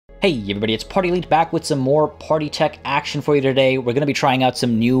Hey everybody, it's Party Elite back with some more Party Tech action for you today. We're going to be trying out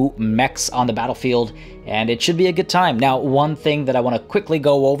some new mechs on the battlefield, and it should be a good time. Now, one thing that I want to quickly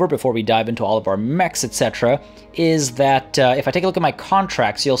go over before we dive into all of our mechs, etc., is that if I take a look at my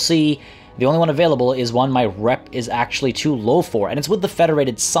contracts, you'll see the only one available is one my rep is actually too low for, and it's with the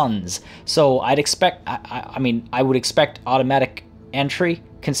Federated Suns. So I'd expect, I would expect automatic entry,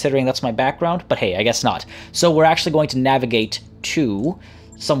 considering that's my background, but hey, I guess not. So we're actually going to navigate to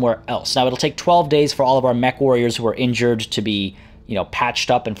somewhere else. Now, it'll take 12 days for all of our mech warriors who are injured to be, patched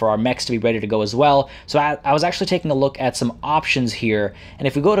up, and for our mechs to be ready to go as well. So I was actually taking a look at some options here, and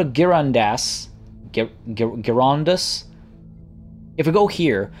if we go to Girondus, if we go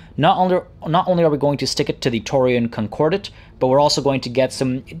here, not only are we going to stick it to the Taurian Concordate, but we're also going to get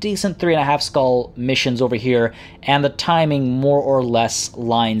some decent 3.5 skull missions over here, and the timing more or less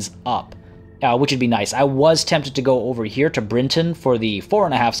lines up. Which would be nice. I was tempted to go over here to Brinton for the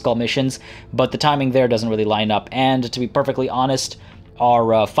 4.5 skull missions, but the timing there doesn't really line up. And to be perfectly honest,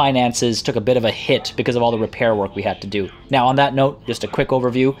 our finances took a bit of a hit because of all the repair work we had to do. Now, on that note, just a quick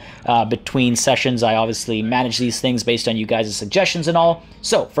overview. Between sessions, I obviously manage these things based on you guys' suggestions and all.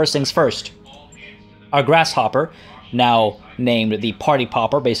 So, first things first. Our Grasshopper, now named the Party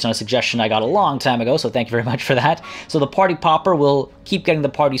Popper, based on a suggestion I got a long time ago, so thank you very much for that. So the Party Popper will keep getting the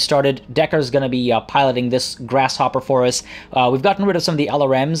party started. Decker's going to be piloting this Grasshopper for us. We've gotten rid of some of the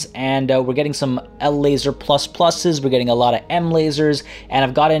LRMs, and we're getting some L laser plus pluses. We're getting a lot of M lasers, and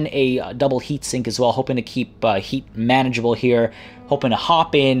I've gotten a double heat sink as well, hoping to keep heat manageable here, hoping to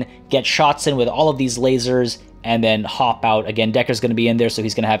hop in, get shots in with all of these lasers, and then hop out. Again, Decker's going to be in there, so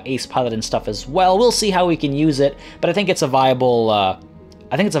he's going to have ace pilot and stuff as well. We'll see how we can use it, but I think it's a viable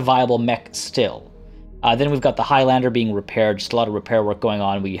mech still. Then we've got the Highlander being repaired, just a lot of repair work going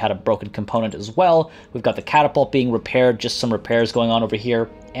on. We had a broken component as well. We've got the Catapult being repaired, just some repairs going on over here.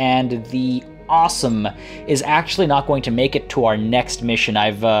 And the Awesome is actually not going to make it to our next mission.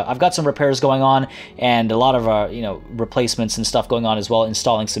 I've got some repairs going on, and a lot of replacements and stuff going on as well,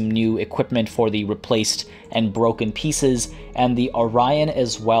 installing some new equipment for the replaced and broken pieces, and the Orion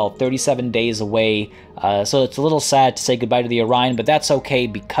as well, 37 days away. So it's a little sad to say goodbye to the Orion, but that's okay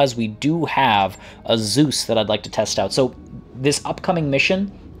because we do have a Zeus that I'd like to test out. So this upcoming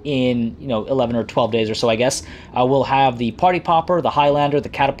mission, in 11 or 12 days or so, I guess, we'll have the Party Popper, the Highlander, the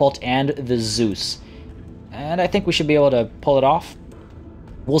Catapult, and the Zeus. And I think we should be able to pull it off.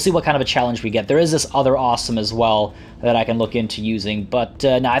 We'll see what kind of a challenge we get. There is this other Awesome as well that I can look into using, but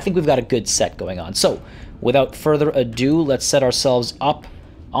now I think we've got a good set going on. So, without further ado, let's set ourselves up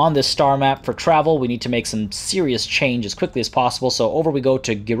on this star map for travel. We need to make some serious change as quickly as possible, so over we go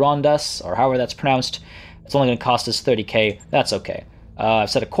to Girondus, or however that's pronounced. It's only going to cost us 30k. That's okay. I've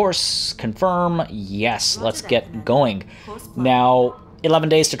set a course, confirm, yes, let's get going. Now, 11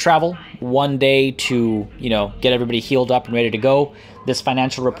 days to travel, 1 day to, get everybody healed up and ready to go. This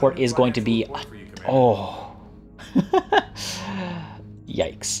financial report is going to be, oh,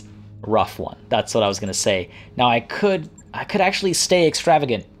 yikes, rough one. That's what I was going to say. Now, I could actually stay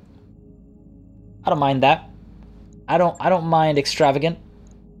extravagant. I don't mind that. I don't mind extravagant.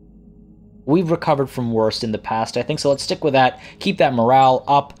 We've recovered from worse in the past, I think, so let's stick with that. Keep that morale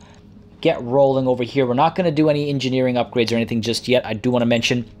up. Get rolling over here. We're not going to do any engineering upgrades or anything just yet. I do want to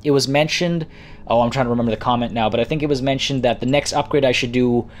mention, it was mentioned, oh, I'm trying to remember the comment now, but I think it was mentioned that the next upgrade I should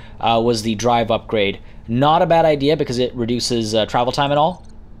do was the drive upgrade. Not a bad idea because it reduces travel time and all.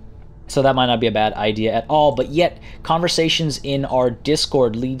 So that might not be a bad idea at all, but yet conversations in our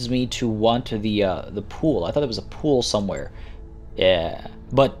Discord leads me to want the pool. I thought there was a pool somewhere. Yeah,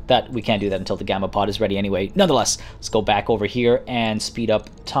 but that we can't do that until the Gamma Pod is ready anyway. Nonetheless, let's go back over here and speed up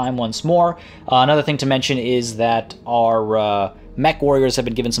time once more. Another thing to mention is that our mech warriors have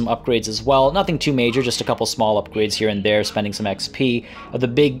been given some upgrades as well. Nothing too major, just a couple small upgrades here and there, spending some XP. The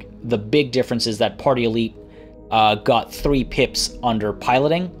big difference is that Party Elite got 3 pips under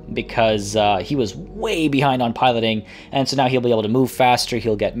piloting because he was way behind on piloting, and so now he'll be able to move faster,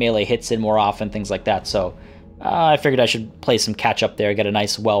 he'll get melee hits in more often, things like that. So I figured I should play some catch-up there, get a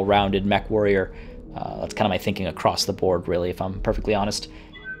nice, well-rounded mech warrior. That's kind of my thinking across the board, really, if I'm perfectly honest.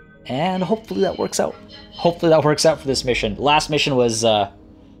 And hopefully that works out. Hopefully that works out for this mission. Last mission was,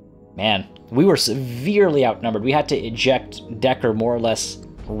 man, we were severely outnumbered. We had to eject Decker more or less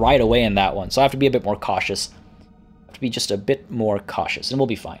right away in that one, so I have to be a bit more cautious. I have to be just a bit more cautious, and we'll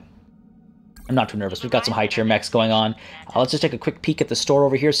be fine. I'm not too nervous. We've got some high-tier mechs going on. Let's just take a quick peek at the store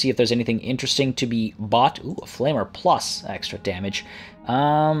over here, see if there's anything interesting to be bought. Ooh, a Flamer plus extra damage.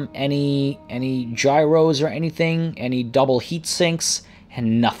 Any gyros or anything? Any double heat sinks?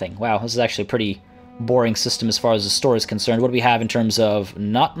 And nothing. Wow, this is actually boring system as far as the store is concerned. What do we have in terms of,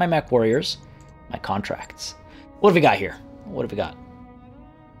 not my mech warriors, my contracts? What have we got here? What have we got?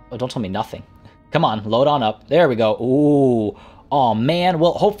 Oh, don't tell me nothing. Come on, load on up. There we go. Ooh. Oh, man.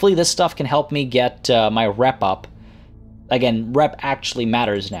 Well, hopefully this stuff can help me get my rep up. Again, rep actually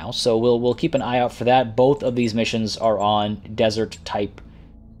matters now, so we'll keep an eye out for that. Both of these missions are on desert type.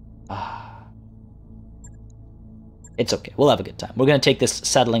 It's okay. We'll have a good time. We're going to take this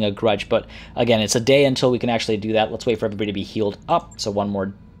settling a grudge, but again, it's a day until we can actually do that. Let's wait for everybody to be healed up. So one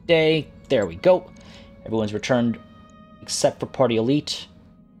more day. There we go. Everyone's returned except for Party Elite.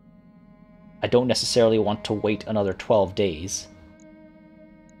 I don't necessarily want to wait another 12 days.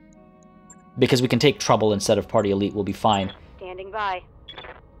 Because we can take Trouble instead of Party Elite, we'll be fine. Standing by.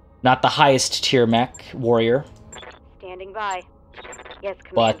 Not the highest tier mech warrior. Standing by. Yes,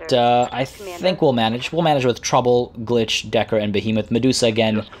 Commander. But I think we'll manage. We'll manage with Trouble, Glitch, Decker, and Behemoth. Medusa,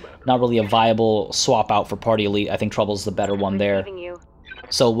 again, not really a viable swap out for Party Elite. I think Trouble's the better one there.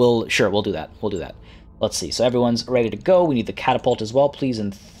 So we'll do that. We'll do that. Let's see. So everyone's ready to go. We need the catapult as well, please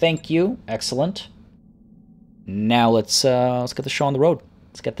and thank you. Excellent. Now let's get the show on the road.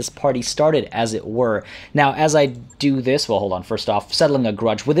 Let's get this party started, as it were. Now, as I do this, well, hold on. First off, settling a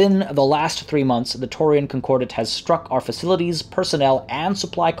grudge. Within the last 3 months, the Taurian Concordat has struck our facilities, personnel, and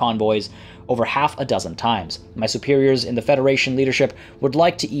supply convoys over half a dozen times. My superiors in the Federation leadership would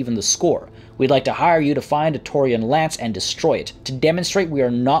like to even the score. We'd like to hire you to find a Taurian lance and destroy it, to demonstrate we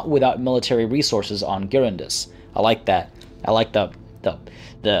are not without military resources on Girondus. I like that. I like the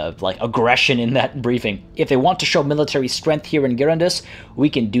like aggression in that briefing. If they want to show military strength here in Girondus, we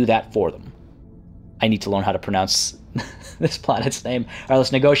can do that for them. I need to learn how to pronounce this planet's name. All right,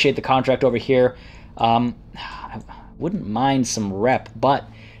 let's negotiate the contract over here. I wouldn't mind some rep, but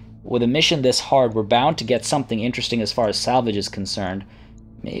with a mission this hard, we're bound to get something interesting as far as salvage is concerned.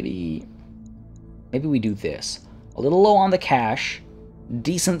 Maybe we do this. A little low on the cash,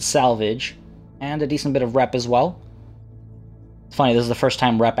 decent salvage, and a decent bit of rep as well. It's funny, this is the first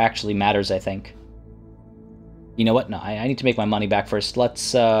time rep actually matters, I think. You know what? No, I need to make my money back first.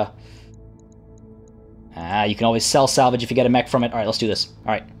 Let's, you can always sell salvage if you get a mech from it. Alright, let's do this.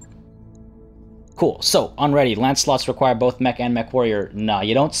 Alright. Cool. So, unready. Lance slots require both mech and mech warrior. Nah,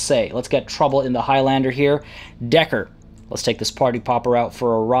 you don't say. Let's get Trouble in the Highlander here. Decker. Let's take this party popper out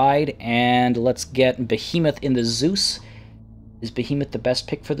for a ride, and let's get Behemoth in the Zeus. Is Behemoth the best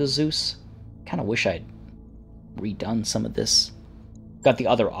pick for the Zeus? Kind of wish I'd redone some of this. Got the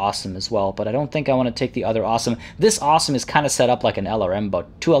other Awesome as well, but I don't think I want to take the other Awesome. This Awesome is kind of set up like an LRM,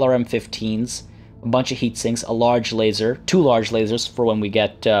 but 2 LRM-15s, a bunch of heat sinks, a large laser, 2 large lasers for when we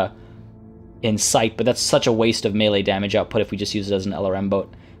get in sight, but that's such a waste of melee damage output if we just use it as an LRM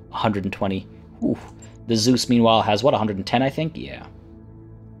boat. 120. Ooh. The Zeus, meanwhile, has, what, 110, I think? Yeah.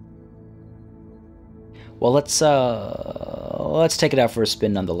 Well, let's take it out for a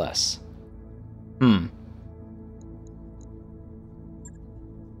spin nonetheless. That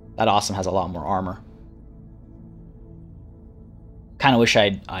Awesome has a lot more armor. Kind of wish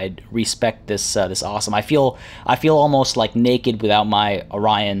I'd respect this this Awesome. I feel almost like naked without my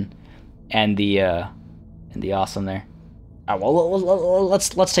Orion and the Awesome there. All right, well, let's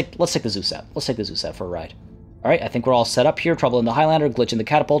take the Zeus out. Let's take the Zeus out for a ride. All right, I think we're all set up here. Trouble in the Highlander, Glitch in the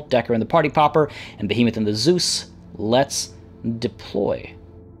Catapult, Decker in the Party Popper, and Behemoth in the Zeus. Let's deploy.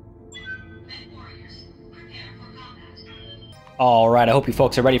 Alright, I hope you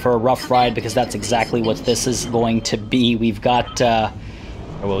folks are ready for a rough ride, because that's exactly what this is going to be. We've got,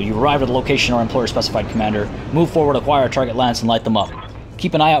 well, you arrived at the location our employer specified, Commander. Move forward, acquire a target lance, and light them up.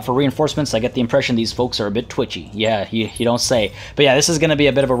 Keep an eye out for reinforcements. I get the impression these folks are a bit twitchy. Yeah, you don't say. But yeah, this is going to be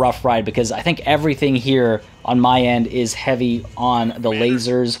a bit of a rough ride, because I think everything here on my end is heavy on the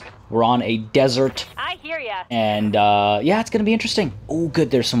lasers. We're on a desert. I hear ya. And, yeah, it's going to be interesting. Oh,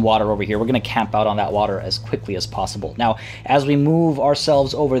 good, there's some water over here. We're going to camp out on that water as quickly as possible. Now, as we move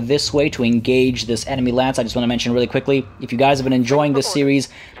ourselves over this way to engage this enemy lance, I just want to mention really quickly, if you guys have been enjoying this series,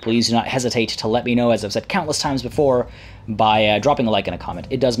 please do not hesitate to let me know, as I've said countless times before, by dropping a like and a comment.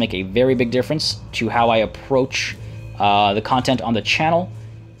 It does make a very big difference to how I approach the content on the channel.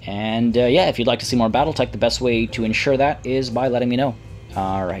 And, yeah, if you'd like to see more BattleTech, the best way to ensure that is by letting me know.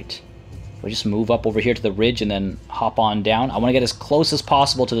 Alright. We'll just move up over here to the ridge and then hop on down. I want to get as close as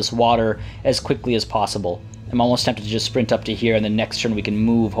possible to this water as quickly as possible. I'm almost tempted to just sprint up to here, and then next turn we can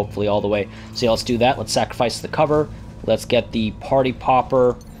move, hopefully, all the way. So yeah, let's do that. Let's sacrifice the cover. Let's get the Party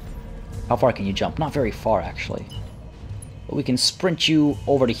Popper. How far can you jump? Not very far, actually. But we can sprint you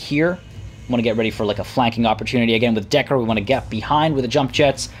over to here. I want to get ready for like a flanking opportunity. Again, with Decker, we want to get behind with the jump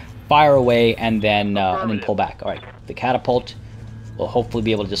jets, fire away, and then pull back. All right, the catapult. We'll hopefully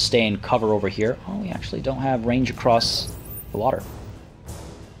be able to just stay in cover over here. Oh, we actually don't have range across the water.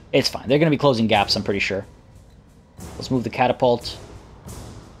 It's fine. They're going to be closing gaps, I'm pretty sure. Let's move the catapult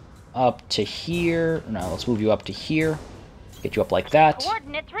up to here. No, let's move you up to here. Get you up like that.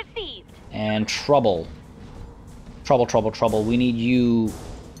 Coordinates received. And trouble. Trouble, trouble, trouble. We need you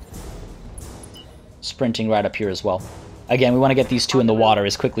sprinting right up here as well. Again, we want to get these two in the water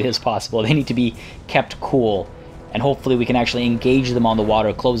as quickly as possible. They need to be kept cool. And hopefully we can actually engage them on the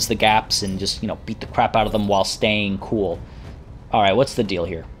water, close the gaps, and just, you know, beat the crap out of them while staying cool. Alright, what's the deal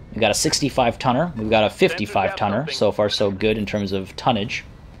here? We've got a 65-tonner. We've got a 55-tonner. So far, so good in terms of tonnage.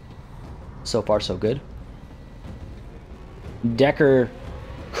 So far, so good. Decker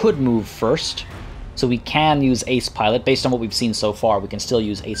could move first. So we can use Ace Pilot. Based on what we've seen so far, we can still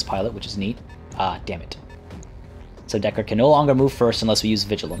use Ace Pilot, which is neat. Ah, damn it. So Decker can no longer move first unless we use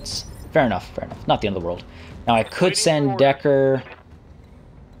Vigilance. Fair enough, fair enough. Not the end of the world. Now I could send Decker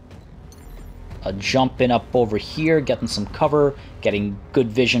a jump in up over here, getting some cover, getting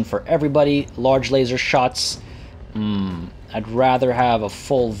good vision for everybody. Large laser shots. I'd rather have a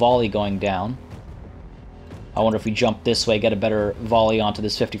full volley going down. I wonder if we jump this way, get a better volley onto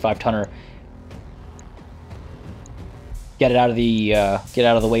this 55-tonner. Get it out of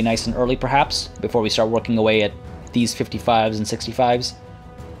the way nice and early, perhaps, before we start working away at these 55s and 65s.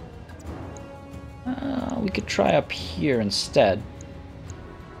 We could try up here instead.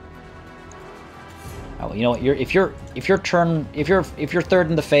 Oh, well, you know what? If you're third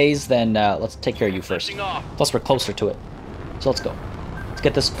in the phase, then let's take care of you first. Plus, we're closer to it. So let's go. Let's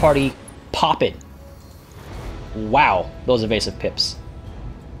get this party popping. Wow, those evasive pips.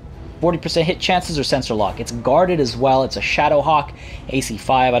 40% hit chances or sensor lock. It's guarded as well. It's a Shadow Hawk.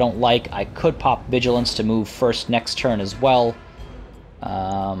 AC5 I don't like. I could pop Vigilance to move first next turn as well.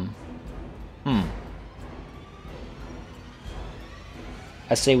 I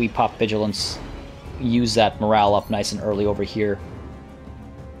say we pop Vigilance. Use that morale up nice and early over here.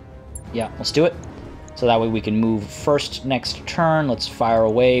 Yeah, let's do it. So that way we can move first next turn. Let's fire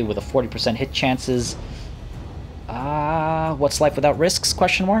away with a 40% hit chances. What's life without risks?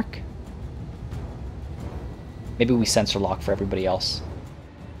 Question mark. Maybe we sensor lock for everybody else.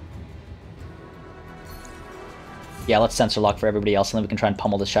 Yeah, let's sensor lock for everybody else, and then we can try and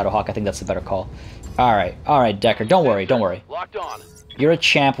pummel the Shadowhawk. I think that's the better call. Alright, Decker. Don't worry, don't worry. Locked on. You're a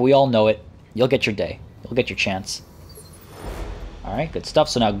champ. We all know it. You'll get your day. You'll get your chance. Alright, good stuff.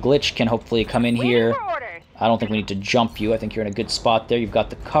 So now Glitch can hopefully come in here. I don't think we need to jump you. I think you're in a good spot there. You've got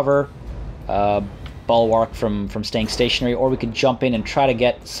the cover. Bulwark from staying stationary. Or we could jump in and try to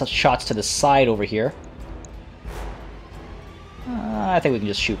get shots to the side over here. I think we can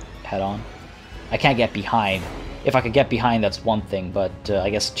just shoot head on. I can't get behind. If I could get behind, that's one thing. But I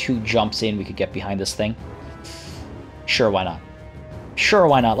guess 2 jumps in, we could get behind this thing. Sure, why not? Sure,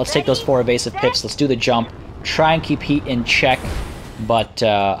 why not? Let's take those 4 evasive pips. Let's do the jump. Try and keep heat in check. But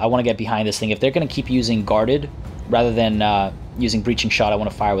I want to get behind this thing. If they're going to keep using guarded rather than using breaching shot, I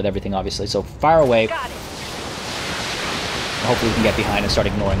want to fire with everything, obviously. So fire away. Hopefully we can get behind and start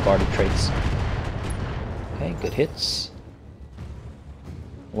ignoring guarded traits. Okay, good hits.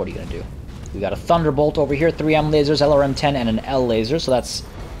 What are you going to do? We got a Thunderbolt over here, 3M lasers, LRM-10, and an L laser, so that's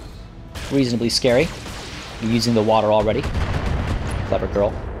reasonably scary. You're using the water already. Clever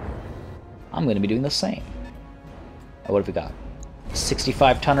girl. I'm going to be doing the same. What have we got?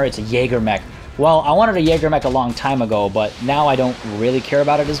 65-tonner, it's a Jaeger mech. Well, I wanted a Jaeger mech a long time ago, but now I don't really care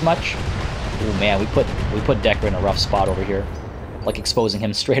about it as much. Oh man, we put Decker in a rough spot over here. Like exposing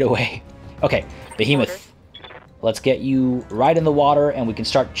him straight away. Okay, Behemoth. Let's get you right in the water, and we can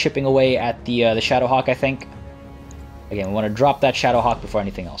start chipping away at the Shadowhawk, I think. Again, we want to drop that Shadowhawk before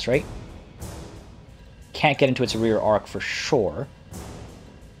anything else, right? Can't get into its rear arc for sure.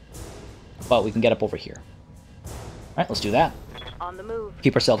 But we can get up over here. Alright, let's do that. On the move.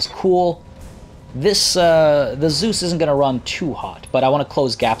 Keep ourselves cool. This, the Zeus isn't going to run too hot, but I want to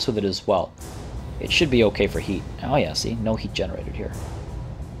close gaps with it as well. It should be okay for heat. Oh yeah, see? No heat generated here.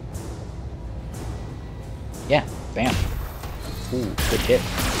 Yeah, bam. Ooh, good hit.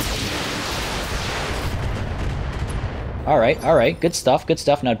 Alright, good stuff, good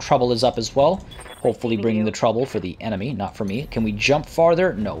stuff. Now trouble is up as well. Hopefully bringing the trouble for the enemy, not for me. Can we jump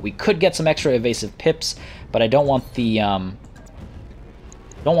farther? No, we could get some extra evasive pips, but I don't want the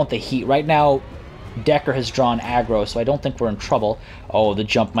heat. Right now, Decker has drawn aggro, so I don't think we're in trouble. Oh, the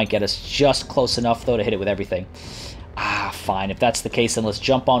jump might get us just close enough, though, to hit it with everything. Ah, fine. If that's the case, then let's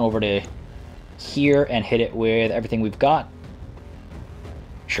jump on over to here and hit it with everything we've got.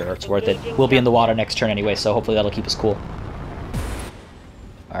 Sure, it's worth it. We'll be in the water next turn anyway, so hopefully that'll keep us cool.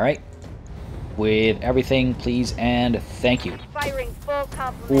 Alright. With everything, please, and thank you. Firing full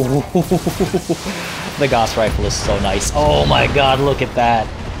complement. The Gauss rifle is so nice. Oh my god, look at that.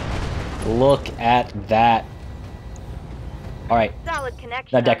 Look at that. Alright. Solid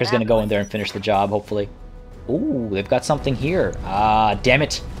connection. Now Decker's on gonna that go one. in there and finish the job, hopefully. Ooh, they've got something here. Ah, damn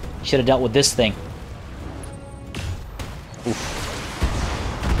it. Should have dealt with this thing. Oof.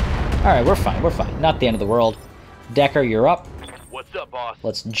 Alright, we're fine, we're fine. Not the end of the world. Decker, you're up. What's up, boss?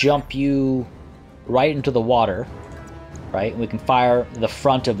 Let's jump you right into the water. Right? We can fire the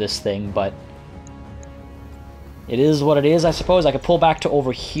front of this thing, but it is what it is, I suppose. I could pull back to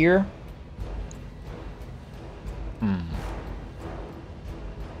over here.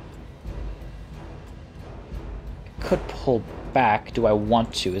 Could pull back. Do I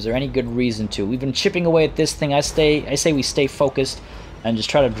want to? Is there any good reason to? We've been chipping away at this thing. I say we stay focused and just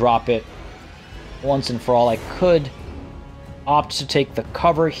try to drop it once and for all. I could opt to take the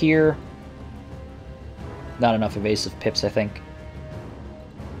cover here. Not enough evasive pips, I think.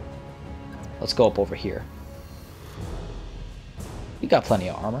 Let's go up over here. We got plenty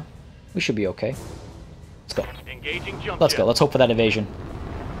of armor. We should be okay. Let's go. Engaging jump Let's jet. go. Let's hope for that evasion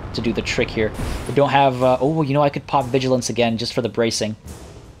to do the trick here. We don't have... oh, you know, I could pop Vigilance again just for the bracing.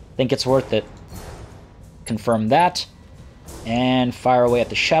 Think it's worth it. Confirm that. And fire away at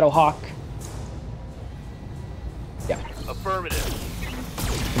the Shadowhawk. Yeah. Affirmative.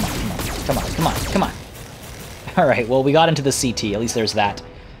 Come on, come on, come on, come on. Alright, well, we got into the CT. At least there's that.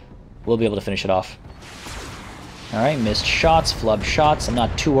 We'll be able to finish it off. Alright, missed shots, flub shots. I'm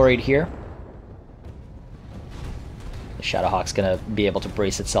not too worried here. The Shadowhawk's gonna be able to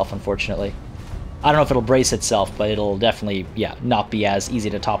brace itself, unfortunately. I don't know if it'll brace itself, but it'll definitely, yeah, not be as easy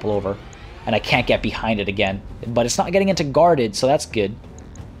to topple over. And I can't get behind it again. But it's not getting into guarded, so that's good.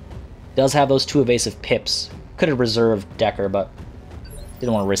 Does have those 2 evasive pips. Could have reserved Decker, but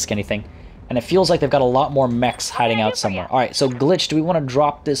didn't want to risk anything. And it feels like they've got a lot more mechs hiding out somewhere. Alright, so Glitch, do we want to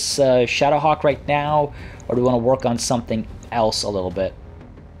drop this Shadowhawk right now? Or do we want to work on something else a little bit?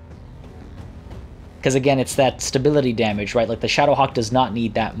 Because again, it's that stability damage, right? Like the Shadowhawk does not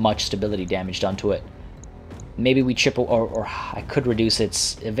need that much stability damage done to it. Maybe we chip, or I could reduce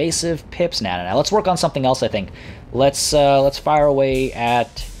its evasive pips. Nah. Let's work on something else, I think. Let's fire away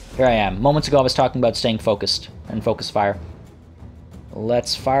at... Here I am. Moments ago I was talking about staying focused and focus fire.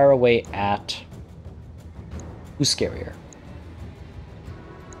 Let's fire away at... Who's scarier?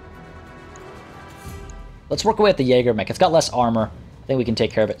 Let's work away at the Jaeger mech. It's got less armor. I think we can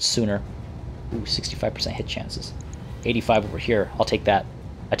take care of it sooner. Ooh, 65% hit chances. 85 over here. I'll take that.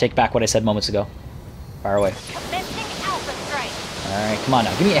 I take back what I said moments ago. Fire away. Commencing alpha strike. Alright, come on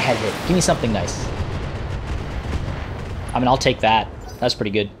now. Give me a head hit. Give me something nice. I mean, I'll take that. That's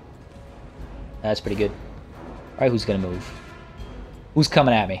pretty good. That's pretty good. Alright, who's gonna move? Who's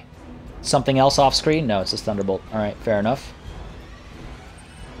coming at me? Something else off screen? No, it's this Thunderbolt. Alright, fair enough.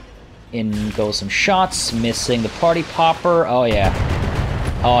 In goes some shots. Missing the party popper. Oh, yeah.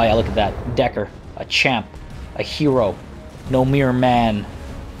 Oh, yeah, look at that. Decker. A champ. A hero. No mere man.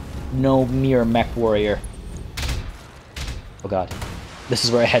 No mere mech warrior. Oh, God. This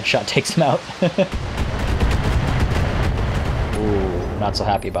is where a headshot takes him out. Ooh, not so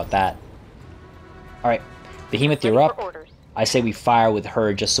happy about that. Alright. Behemoth, you're Ready for up. orders. I say we fire with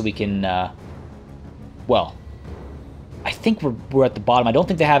her just so we can, well, I think we're at the bottom. I don't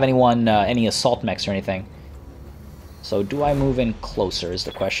think they have anyone, any assault mechs or anything. So do I move in closer is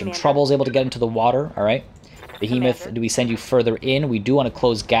the question. Commander. Trouble's able to get into the water, alright. Behemoth, Commander. do we send you further in? We do want to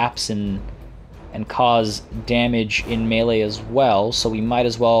close gaps and cause damage in melee as well, so we might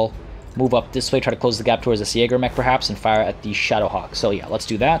as well move up this way, try to close the gap towards this Jaeger mech perhaps, and fire at the Shadowhawk. So yeah, let's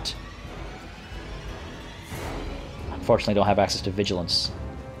do that. Unfortunately, don't have access to Vigilance.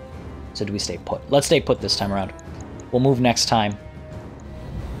 So do we stay put? Let's stay put this time around. We'll move next time.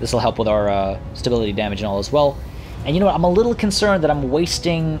 This will help with our stability damage and all as well. And you know what? I'm a little concerned that I'm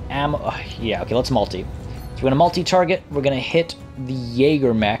wasting ammo. Yeah, okay, let's multi. So we're going to multi-target. We're going to hit the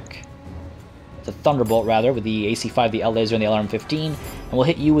Jaeger mech. The Thunderbolt, rather, with the AC-5, the L laser, and the LRM-15. And we'll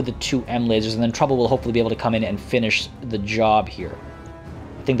hit you with the 2 M lasers, and then Trouble will hopefully be able to come in and finish the job here.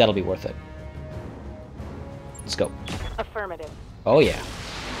 I think that'll be worth it. Let's go. Affirmative. Oh, yeah.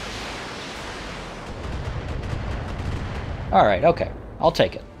 Alright, okay. I'll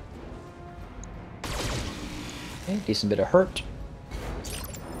take it. Okay, decent bit of hurt.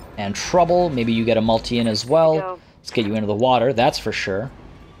 And Trouble, maybe you get a multi in as well. Go. Let's get you into the water, that's for sure.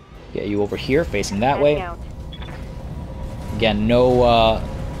 Get you over here, facing that way. Out. Again, no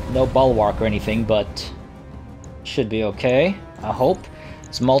bulwark or anything, but should be okay, I hope.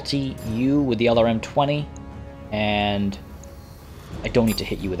 Let's multi you with the LRM-20, and I don't need to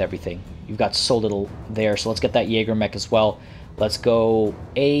hit you with everything. You've got so little there, so let's get that Jaeger mech as well. Let's go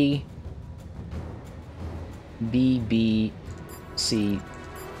A, B, B, C.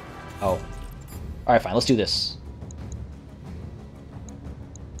 Oh. Alright, fine. Let's do this.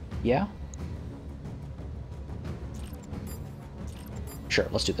 Yeah? Sure,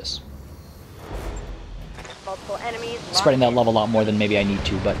 let's do this. Multiple enemies. Spreading that love a lot more than maybe I need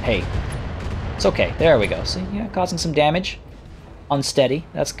to, but hey. It's okay. There we go. See? Yeah, causing some damage. Unsteady.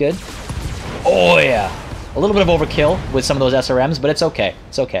 That's good. Oh, yeah. A little bit of overkill with some of those SRMs, but it's okay.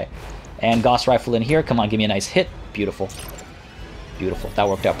 It's okay. And Gauss Rifle in here. Come on, give me a nice hit. Beautiful. Beautiful. That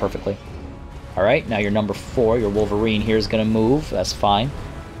worked out perfectly. Alright, now your number 4, your Wolverine here is going to move. That's fine.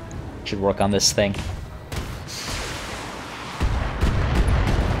 Should work on this thing.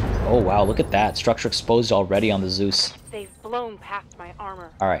 Oh, wow, look at that. Structure exposed already on the Zeus. They've blown past my armor.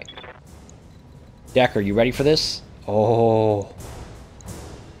 Alright. Decker, you ready for this? Oh.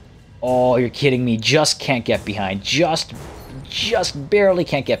 Oh, you're kidding me. Just can't get behind. Just barely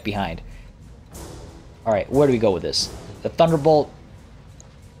can't get behind. Alright, where do we go with this? The Thunderbolt.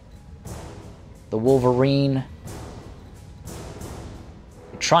 The Wolverine.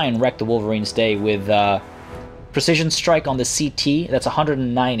 Try and wreck the Wolverine's day with Precision Strike on the CT. That's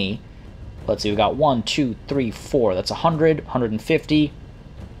 190. Let's see, we got 1, 2, 3, 4. That's 100, 150,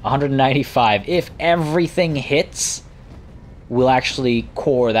 195. If everything hits, we'll actually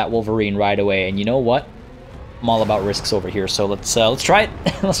core that Wolverine right away. And you know what? I'm all about risks over here, so let's try it.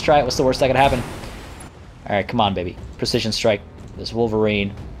 Let's try it. What's the worst that could happen? All right, come on, baby. Precision Strike this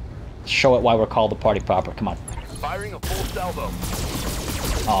Wolverine. Show it why we're called the party popper. Come on. Firing a full salvo.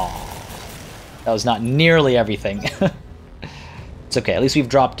 Oh, that was not nearly everything. It's okay. At least we've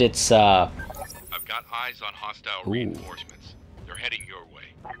dropped its. I've got eyes on hostile reinforcements. They're heading your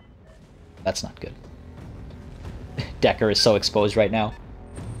way. That's not good. Decker is so exposed right now.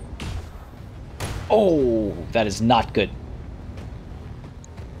 Oh, that is not good.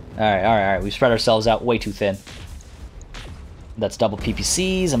 Alright, alright, alright. We've spread ourselves out way too thin. That's double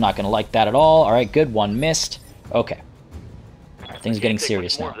PPCs. I'm not going to like that at all. Alright, good. One missed. Okay. Alright, things are getting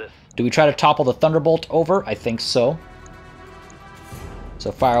serious now. Do we try to topple the Thunderbolt over? I think so.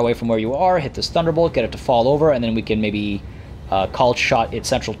 So fire away from where you are, hit this Thunderbolt, get it to fall over, and then we can maybe call shot its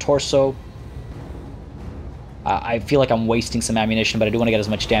central torso. I feel like I'm wasting some ammunition, but I do want to get as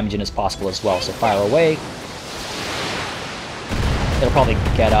much damage in as possible as well. So fire away. It'll probably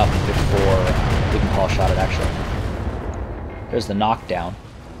get up before we can call shot it, actually. There's the knockdown.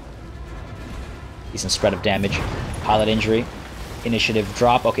 Decent spread of damage. Pilot injury. Initiative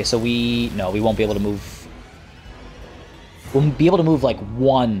drop. Okay, so we won't be able to move. We'll be able to move like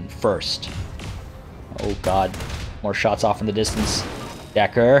 1 first. Oh god. More shots off in the distance.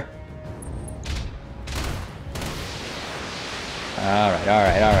 Decker. Alright,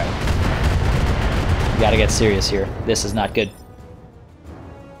 alright, alright. We gotta get serious here. This is not good.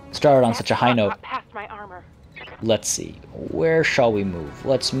 Started on such a high note. Past my armor. Let's see. Where shall we move?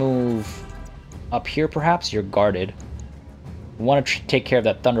 Let's move up here, perhaps? You're guarded. We want to take care of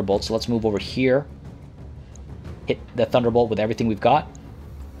that Thunderbolt, so let's move over here. Hit the Thunderbolt with everything we've got.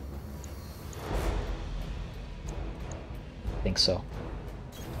 I think so.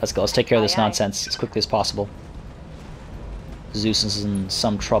 Let's go. Let's take care of this nonsense as quickly as possible. Zeus is in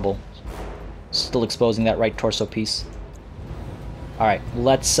some trouble. Still exposing that right torso piece. Alright,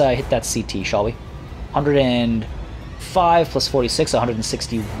 let's hit that CT, shall we? 105 plus 46,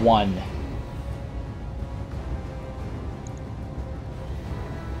 161.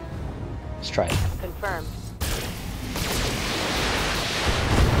 Let's try it. Confirmed.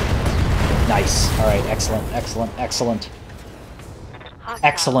 Nice. Alright, excellent, excellent, excellent.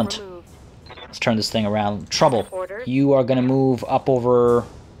 Excellent. Let's turn this thing around. Trouble. You are going to move up over...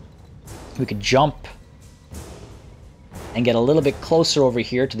 We could jump and get a little bit closer over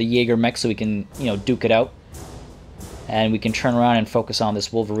here to the Jaeger mech so we can, duke it out. And we can turn around and focus on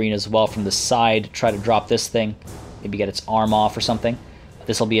this Wolverine as well from the side. Try to drop this thing. Maybe get its arm off or something.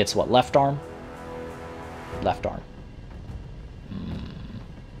 This will be its, what, left arm? Left arm.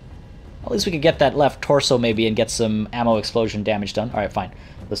 At least we could get that left torso maybe and get some ammo explosion damage done. Alright, fine.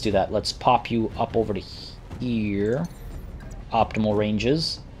 Let's do that. Let's pop you up over to here. Optimal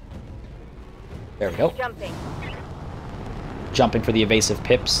ranges. There we go. Jumping for the evasive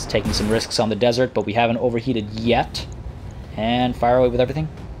pips. Taking some risks on the desert, but we haven't overheated yet. And fire away with everything.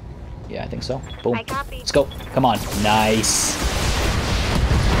 Yeah, I think so. Boom. Let's go. Come on. Nice.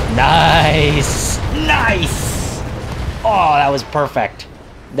 Nice. Nice. Oh, that was perfect.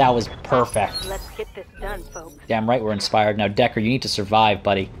 That was perfect. Let's get this done, folks. Damn right we're inspired. Now, Decker, you need to survive,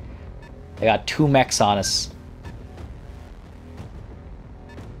 buddy. They got 2 mechs on us.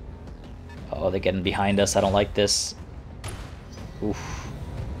 Oh, they're getting behind us. I don't like this. Oof.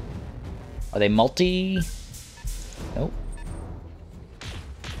 Are they multi? Nope.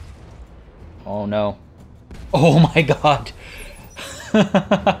 Oh no. Oh my god.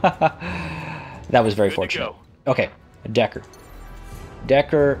 That was very fortunate. Okay, Decker.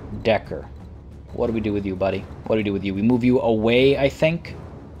 Decker. What do we do with you, buddy? What do we do with you? We move you away, I think.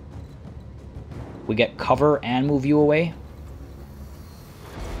 We get cover and move you away.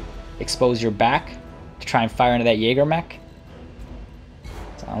 Expose your back to try and fire into that Jaeger mech.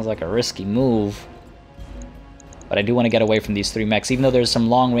 Sounds like a risky move. But I do want to get away from these 3 mechs, even though there's some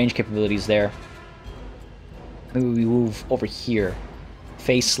long range capabilities there. Maybe we move over here.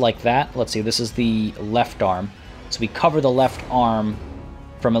 Face like that. Let's see, this is the left arm. So we cover the left arm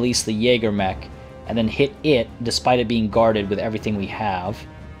from at least the Jaeger mech, and then hit it, despite it being guarded with everything we have.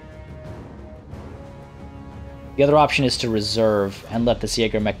 The other option is to reserve and let this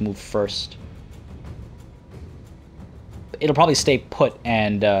Jaeger mech move first. It'll probably stay put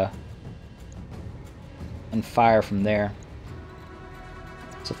and fire from there.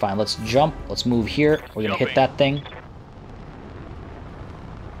 So fine, let's jump. Let's move here. We're gonna hit that thing.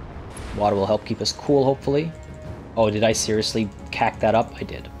 Water will help keep us cool, hopefully. Oh, did I seriously cack that up? I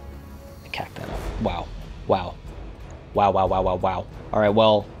did. I cacked that up. Wow. Wow. Wow, wow, wow, wow, wow. Alright,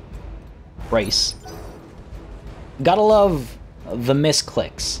 well, brace. Gotta love the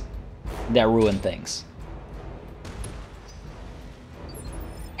misclicks that ruin things.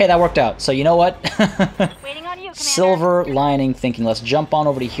 Hey, that worked out. So you know what? Waiting on you, Commander. Silver lining thinking. Let's jump on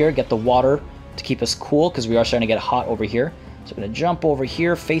over to here, get the water to keep us cool, because we are starting to get hot over here. So we're going to jump over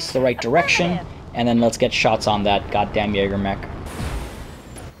here, face the right direction, and then let's get shots on that goddamn Jaeger mech.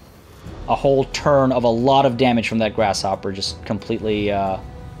 A whole turn of a lot of damage from that grasshopper just completely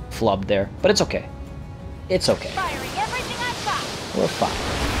flubbed there. But it's okay. It's okay. Firing everything I've got. We're fine.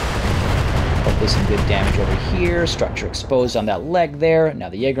 Hopefully some good damage over here. Structure exposed on that leg there. Now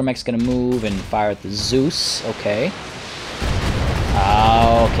the Jaeger mech's going to move and fire at the Zeus. Okay.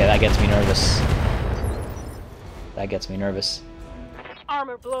 Okay, that gets me nervous. That gets me nervous.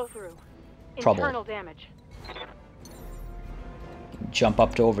 Armor blow through. Trouble. Internal damage. Jump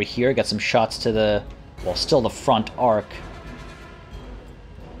up to over here, get some shots to the, well, still the front arc.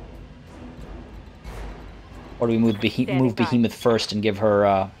 Or do we move Behemoth first and give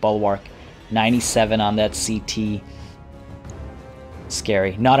her Bulwark? 97 on that CT.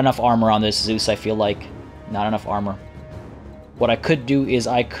 Scary. Not enough armor on this Zeus, I feel like. Not enough armor. What I could do is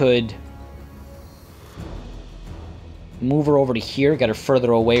I could move her over to here, get her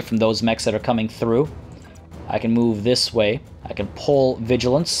further away from those mechs that are coming through. I can move this way. I can pull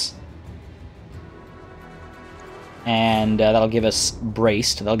Vigilance. And that'll give us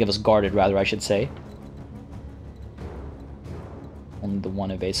braced. That'll give us guarded, rather, I should say. Only the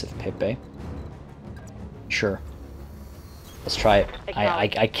one evasive Pepe. Sure. Let's try it.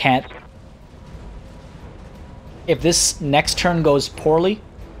 I can't... If this next turn goes poorly,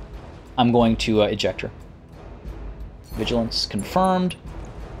 I'm going to eject her. Vigilance confirmed.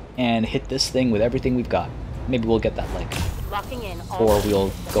 And hit this thing with everything we've got. Maybe we'll get that leg. Locking in. Or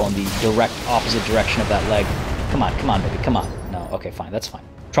we'll go in the direct opposite direction of that leg. Come on, baby, come on. No, okay, fine, that's fine.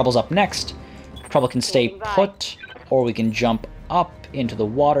 Trouble's up next. Trouble can stay put, or we can jump up into the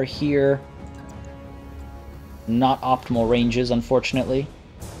water here. Not optimal ranges, unfortunately.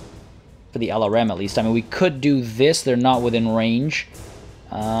 For the LRM, at least. I mean, we could do this. They're not within range.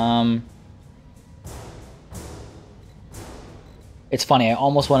 It's funny, I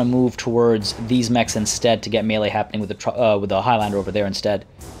almost want to move towards these mechs instead to get melee happening with the Highlander over there instead.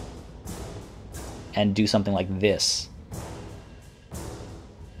 And do something like this.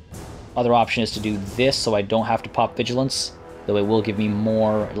 Other option is to do this so I don't have to pop Vigilance. Though it will give me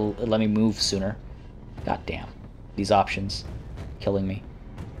more, it'll let me move sooner. God damn. These options. Killing me.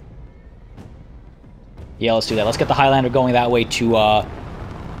 Yeah, let's do that. Let's get the Highlander going that way to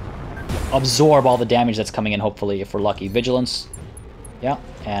absorb all the damage that's coming in, hopefully, if we're lucky. Vigilance. Yeah,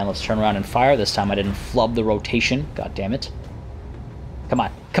 and let's turn around and fire. This time I didn't flub the rotation. God damn it. Come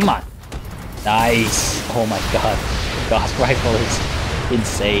on, come on. Nice. Oh my god. Gauss rifle is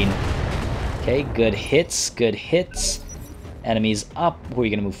insane. Okay, good hits, good hits. Enemies up. Who are you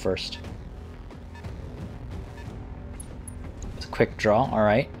going to move first? It's a quick draw.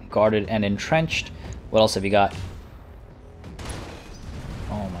 Alright. Guarded and entrenched. What else have you got?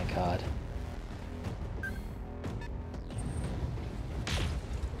 Oh my god.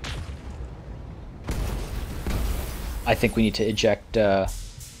 I think we need to eject,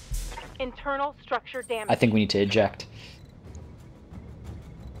 Internal structure damage. I think we need to eject.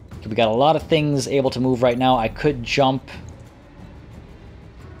 We got a lot of things able to move right now. I could jump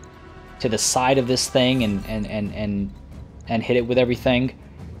to the side of this thing and and hit it with everything.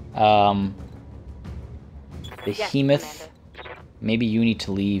 Behemoth, maybe you need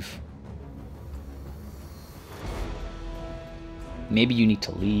to leave. Maybe you need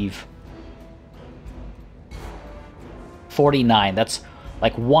to leave. 49, that's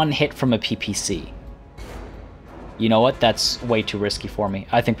like one hit from a PPC. You know what? That's way too risky for me.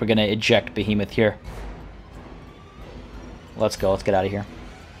 I think we're going to eject Behemoth here. Let's go. Let's get out of here.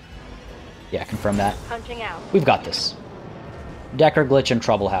 Yeah, confirm that. Punching out. We've got this. Decker, Glitch, and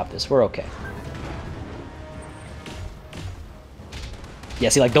Trouble have this. We're okay. Yeah,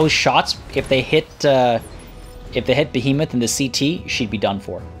 see, like those shots, if they hit Behemoth in the CT, she'd be done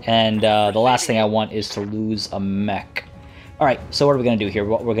for. And the last thing I want is to lose a mech. All right, so what are we gonna do here?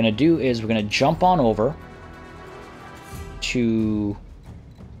 What we're gonna do is we're gonna jump on over to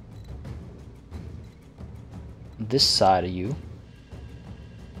this side of you.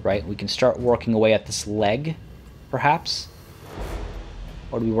 Right, we can start working away at this leg, perhaps.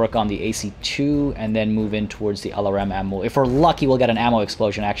 Or do we work on the AC2 and then move in towards the LRM ammo? If we're lucky, we'll get an ammo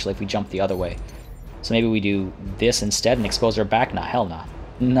explosion, actually, if we jump the other way. So maybe we do this instead and expose our back? Nah, hell nah.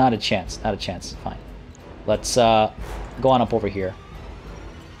 Not a chance. Not a chance. Fine. Let's go on up over here.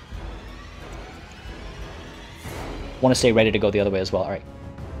 Want to stay ready to go the other way as well. All right.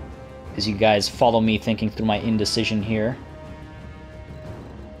 As you guys follow me thinking through my indecision here.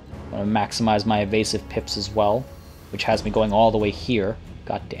 I want to maximize my evasive pips as well, which has me going all the way here.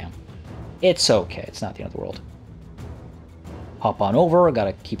 God damn. It's okay. It's not the end of the world. Hop on over.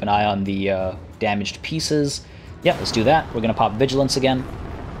 Gotta keep an eye on the damaged pieces. Yeah, let's do that. We're gonna pop Vigilance again.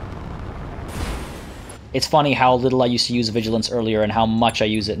 It's funny how little I used to use Vigilance earlier and how much I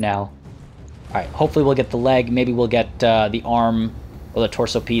use it now. Alright, hopefully we'll get the leg. Maybe we'll get the arm or the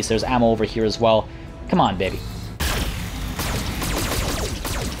torso piece. There's ammo over here as well. Come on, baby.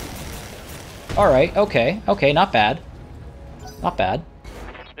 Alright, okay. Okay, not bad. Not bad.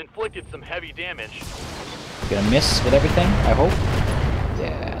 Inflicted some heavy damage. Gonna miss with everything, I hope.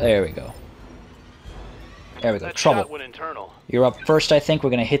 Yeah, there we go. There we go. That Trouble. shot went internal. You're up first, I think. We're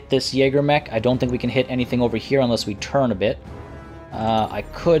gonna hit this Jaeger mech. I don't think we can hit anything over here unless we turn a bit. I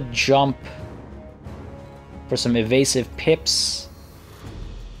could jump for some evasive pips.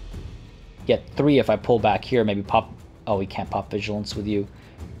 Get 3 if I pull back here. Maybe pop... Oh, we can't pop Vigilance with you.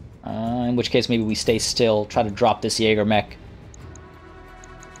 In which case, maybe we stay still. Try to drop this Jaeger mech.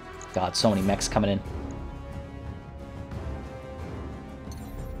 God, so many mechs coming in.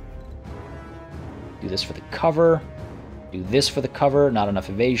 Do this for the cover. Do this for the cover. Not enough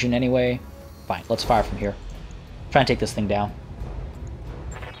evasion anyway. Fine, let's fire from here. Try and take this thing down.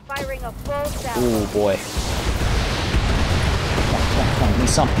 Firing a full salvo. Ooh, boy. Come on, give me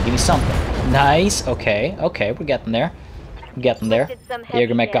something. Give me something. Nice. Okay, okay, we're getting there. We're getting there.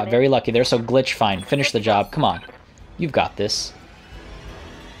 Jaeger mech got very lucky there, so Glitch, fine. Finish the job. Come on. You've got this.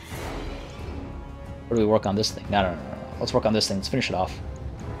 Or do we work on this thing? No. Let's work on this thing. Let's finish it off.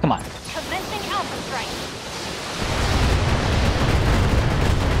 Come on. Commencing Alpha Strike.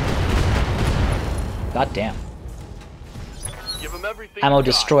 God damn. Give him everything Ammo you got.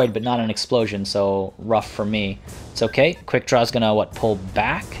 destroyed, but not an explosion, so rough for me. It's okay. Quick Draw's gonna, what, pull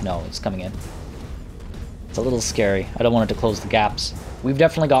back? No, it's coming in. It's a little scary. I don't want it to close the gaps. We've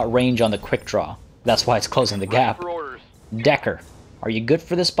definitely got range on the Quick Draw. That's why it's closing the gap. For orders. Decker. Are you good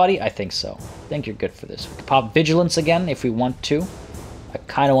for this, buddy? I think so. I think you're good for this. We can pop Vigilance again if we want to. I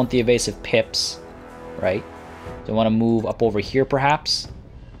kind of want the evasive pips, right? Do I want to move up over here, perhaps?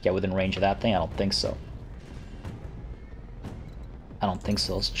 Get within range of that thing? I don't think so. I don't think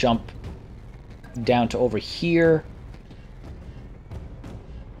so. Let's jump down to over here.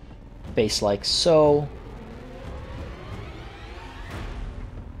 Base like so.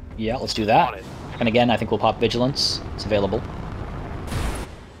 Yeah, let's do that. And again, I think we'll pop Vigilance. It's available.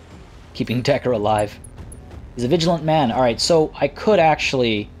 Keeping Decker alive. He's a vigilant man. Alright, so I could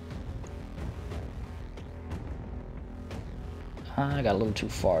actually... I got a little too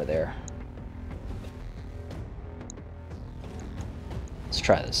far there. Let's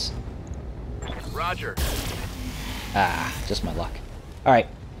try this. Roger. Ah, just my luck. Alright.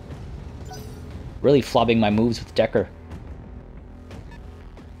 Really flubbing my moves with Decker.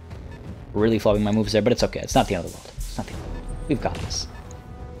 Really flubbing my moves there, but it's okay. It's not the end of the world. It's not the end of the world. We've got this.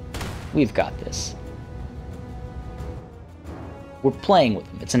 We've got this. We're playing with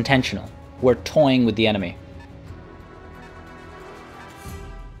them. It's intentional. We're toying with the enemy.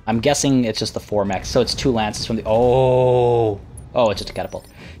 I'm guessing it's just the 4 mechs, so it's 2 lances from the... Oh! Oh, it's just a catapult.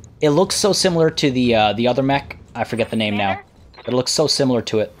 It looks so similar to the other mech. I forget the name now. It looks so similar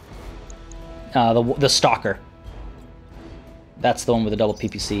to it. The Stalker. That's the one with the double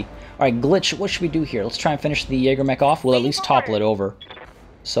PPC. Alright, Glitch, what should we do here? Let's try and finish the Jaeger mech off. We'll at least topple it over.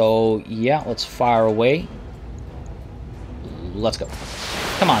 So, yeah, let's fire away. Let's go.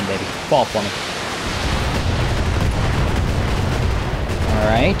 Come on, baby. Fall for me.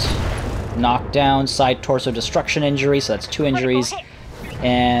 Alright. Knockdown, side torso destruction injury, so that's 2 injuries.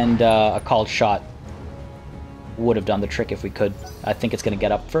 And a called shot would have done the trick if we could. I think it's going to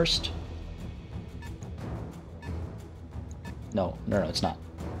get up first. No, it's not.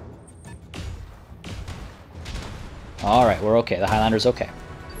 Alright, we're okay. The Highlander's okay.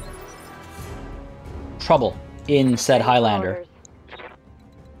 Trouble in said Highlander.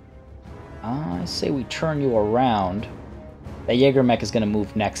 I say we turn you around. That Jaeger mech is going to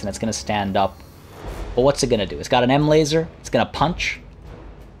move next, and it's going to stand up. But what's it going to do? It's got an M laser. It's going to punch.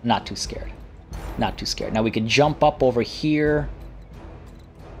 Not too scared. Not too scared. Now we could jump up over here.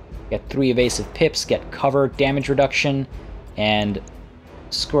 Get 3 evasive pips. Get cover, damage reduction. And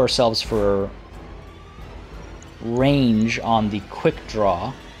screw ourselves for range on the quick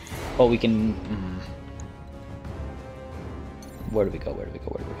draw. But we can... Where do we go? Where do we go?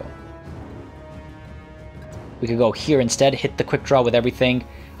 Where do we go? We could go here instead, hit the quick draw with everything.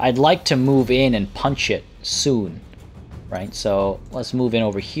 I'd like to move in and punch it soon. Right, so let's move in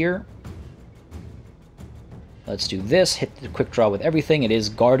over here. Let's do this, hit the quick draw with everything. It is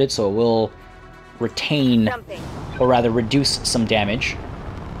guarded, so it will retain, or rather reduce some damage.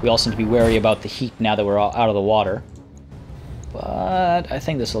 We also need to be wary about the heat now that we're out of the water. But I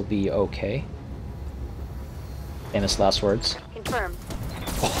think this will be okay. Famous last words. Confirm.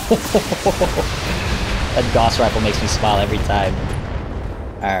 That Gauss rifle makes me smile every time.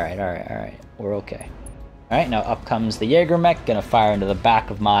 Alright. We're okay. Alright, now up comes the Jaeger mech. Gonna fire into the back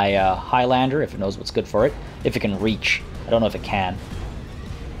of my Highlander if it knows what's good for it. If it can reach. I don't know if it can.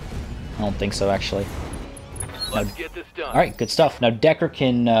 I don't think so, actually. Let's get this done. Alright, good stuff. Now Decker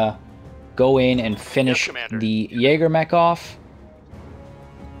can go in and finish the Jaeger mech off.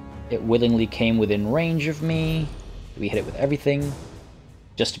 It willingly came within range of me. We hit it with everything,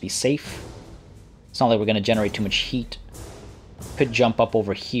 just to be safe. It's not like we're going to generate too much heat. Could jump up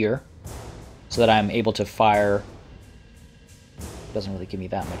over here, so that I'm able to fire. It doesn't really give me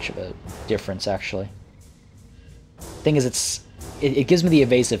that much of a difference, actually. Thing is, it gives me the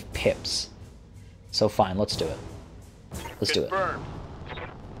evasive pips. So fine, let's do it. Let's do it.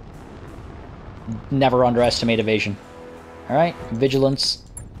 Never underestimate evasion. Alright, vigilance.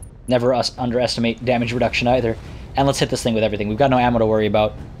 Never underestimate damage reduction either. And let's hit this thing with everything. We've got no ammo to worry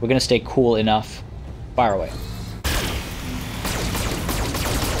about. We're going to stay cool enough. Fire away.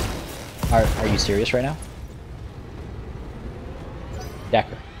 Are you serious right now?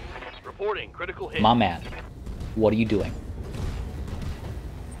 Decker. Reporting critical hit. My man. What are you doing?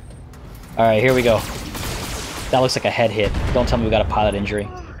 Alright, here we go. That looks like a head hit. Don't tell me we got a pilot injury.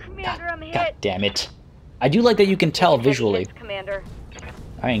 Oh, Commander, I'm hit. God damn it. I do like that you can tell visually. Hits, Commander.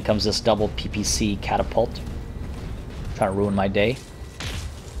 Alright, in comes this double PPC catapult. Trying to ruin my day.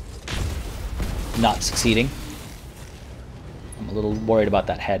 Not succeeding. I'm a little worried about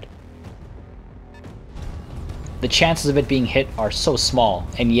that head. The chances of it being hit are so small,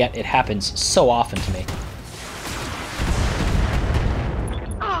 and yet it happens so often to me.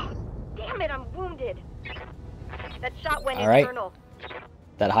 Oh, damn it, I'm wounded. That shot went All right. internal.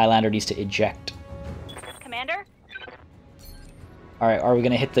 That Highlander needs to eject. Commander? Alright, are we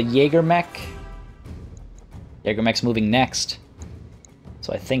going to hit the Jaeger mech? Jaeger mech's moving next.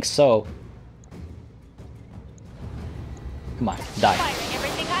 So I think so. Come on, die. Firing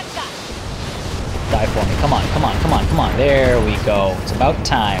everything I've got. Die for me. Come on, come on, come on, come on. There we go. It's about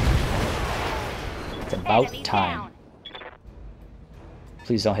time. It's about Enemy time. down.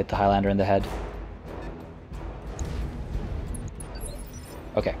 Please don't hit the Highlander in the head.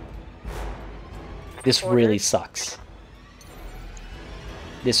 Okay. This really sucks.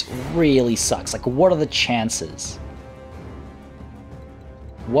 This really sucks. Like, what are the chances?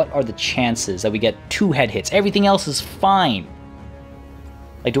 What are the chances that we get 2 head hits? Everything else is fine.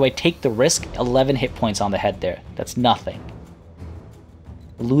 Like, do I take the risk? 11 hit points on the head there. That's nothing.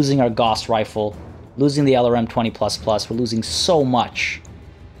 We're losing our Gauss rifle. Losing the LRM 20++. We're losing so much.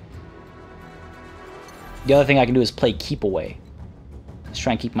 The other thing I can do is play keep away. Just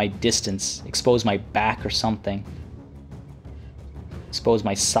try and keep my distance. Expose my back or something. Expose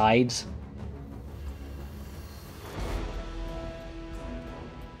my sides.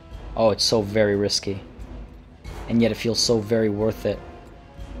 Oh, it's so very risky. And yet it feels so very worth it.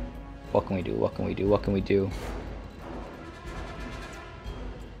 What can we do? What can we do? What can we do?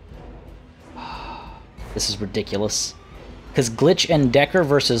 This is ridiculous. Because Glitch and Decker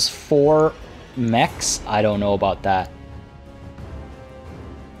versus 4 mechs? I don't know about that.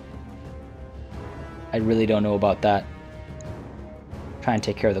 I really don't know about that. Try and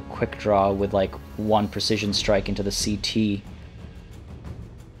take care of the quick draw with like one precision strike into the CT.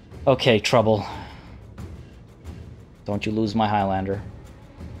 Okay, trouble. Don't you lose my Highlander.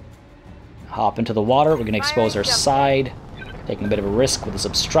 Hop into the water. We're going to expose our side. Taking a bit of a risk with this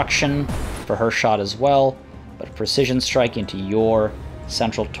obstruction for her shot as well. But a precision strike into your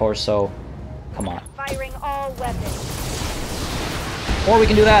central torso. Come on. Firing all weapons. Or we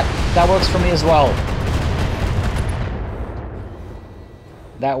can do that. That works for me as well.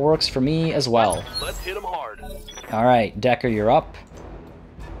 That works for me as well. Let's hit him hard. Alright, Decker, you're up.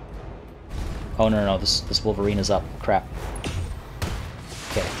 Oh, no, this Wolverine is up. Crap.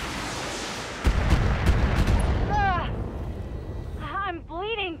 Okay. I'm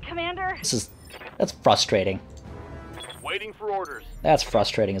bleeding, Commander. That's frustrating. Waiting for orders. That's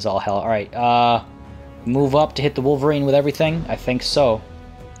frustrating as all hell. Alright, move up to hit the Wolverine with everything? I think so.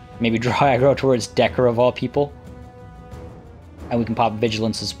 Maybe draw aggro towards Decker of all people. And we can pop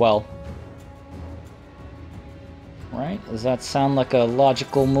Vigilance as well. Right? Does that sound like a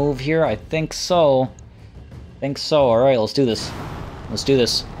logical move here? I think so. Alright, let's do this. Let's do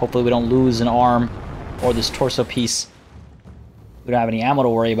this. Hopefully we don't lose an arm or this torso piece. We don't have any ammo to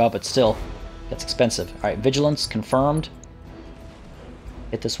worry about, but still, that's expensive. Alright, Vigilance confirmed.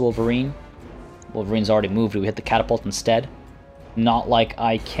 Hit this Wolverine. Wolverine's already moved. We hit the catapult instead. Not like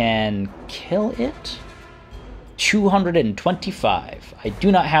I can kill it. 225. I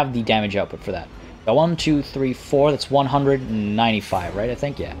do not have the damage output for that. 1, 2, 3, 4. That's 195, right? I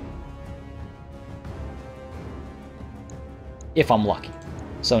think, yeah. If I'm lucky.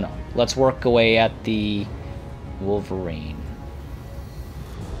 So no. Let's work away at the Wolverine.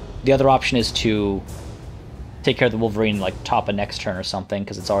 The other option is to take care of the Wolverine like top of next turn or something,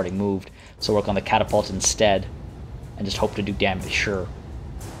 because it's already moved. So work on the catapult instead, and just hope to do damage. Sure.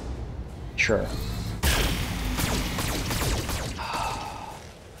 Sure.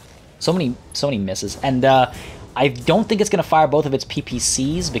 So many misses, and I don't think it's gonna fire both of its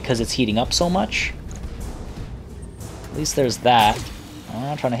PPCs because it's heating up so much. At least there's that.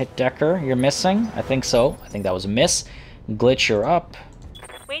 Trying to hit Decker. You're missing. I think so. I think that was a miss. Glitch, you're up.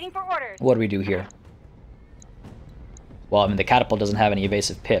 Waiting for orders. What do we do here? Well, I mean, the catapult doesn't have any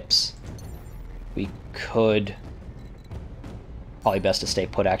evasive pips. We could... Probably best to stay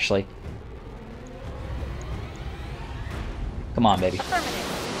put, actually. Come on, baby. Affirmative.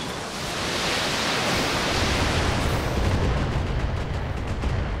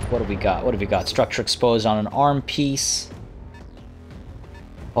 What do we got? What have we got? Structure exposed on an arm piece.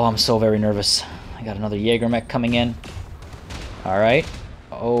 Oh, I'm so very nervous. I got another Jaeger mech coming in. Alright.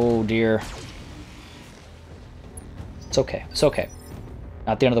 Oh, dear. It's okay. It's okay.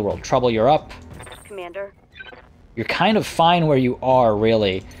 Not the end of the world. Trouble, you're up. Commander. You're kind of fine where you are,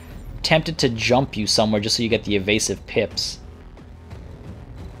 really. Tempted to jump you somewhere just so you get the evasive pips.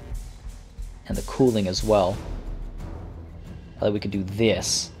 And the cooling as well. We could do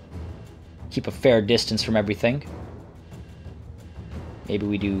this. Keep a fair distance from everything. Maybe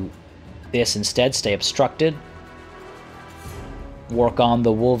we do this instead, stay obstructed. Work on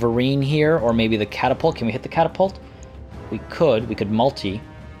the Wolverine here, or maybe the catapult. Can we hit the catapult? We could multi.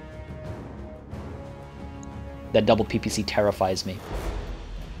 That double PPC terrifies me.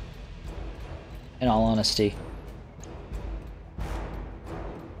 In all honesty.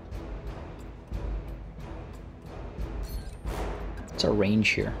 What's our range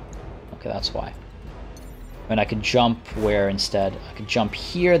here? Okay, that's why. I mean, I could jump where instead? I could jump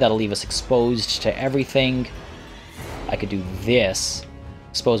here, that'll leave us exposed to everything. I could do this,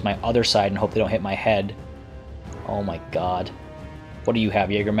 expose my other side and hope they don't hit my head. Oh my god. What do you have,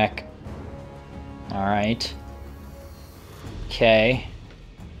 Jaeger mech? Alright. Okay.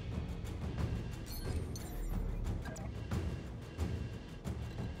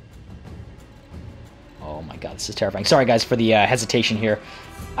 Oh my god, this is terrifying. Sorry guys for the hesitation here.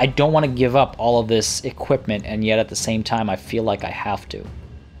 I don't want to give up all of this equipment, and yet at the same time I feel like I have to.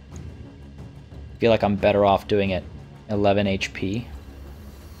 I feel like I'm better off doing it. 11 HP.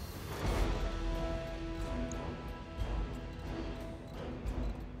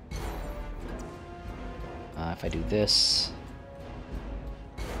 If I do this...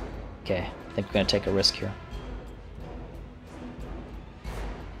 Okay, I think we're going to take a risk here.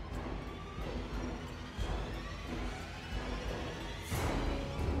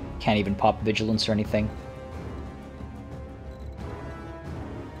 Can't even pop Vigilance or anything.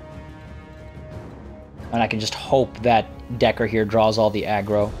 And I can just hope that Decker here draws all the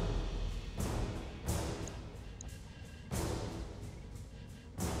aggro.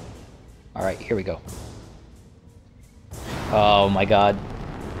 Alright, here we go. Oh my god.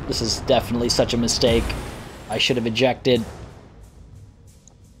 This is definitely such a mistake. I should have ejected.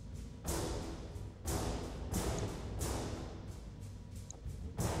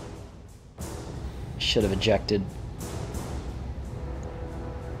 Should have ejected.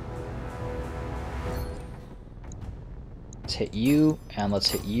 Let's hit you, and let's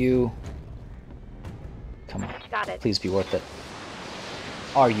hit you. Come on. Got it. Please be worth it.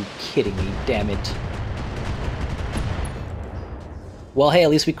 Are you kidding me? Damn it. Well, hey, at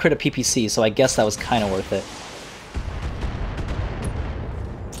least we crit a PPC, so I guess that was kind of worth it.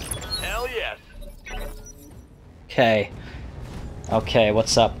 Hell yes. Okay. Okay,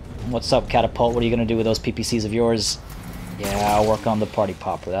 what's up? What's up, Catapult? What are you going to do with those PPCs of yours? Yeah, I'll work on the party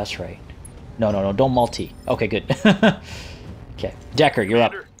popper, that's right. No, no, no, don't multi. Okay, good. Okay, Decker, you're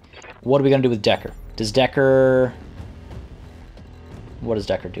up. What are we going to do with Decker? Does Decker... What does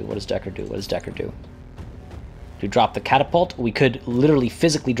Decker do? What does Decker do? What does Decker do? To drop the catapult? We could literally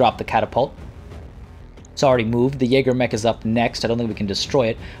physically drop the catapult. It's already moved. The Jaeger mech is up next. I don't think we can destroy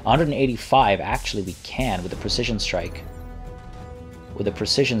it. 185, actually we can with a precision strike. With a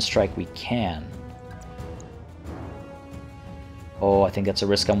precision strike we can. Oh, I think that's a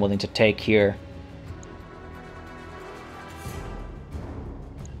risk I'm willing to take here.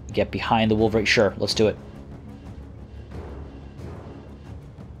 Get behind the Wolverine. Sure, let's do it.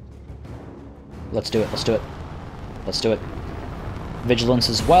 Let's do it, let's do it. Let's do it. Vigilance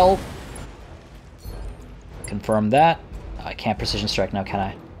as well. Confirm that. I can't precision strike now, can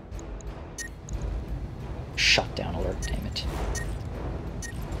I? Shutdown alert, damn it.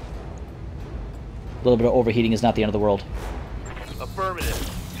 A little bit of overheating is not the end of the world. Affirmative.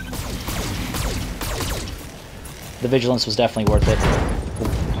 The vigilance was definitely worth it.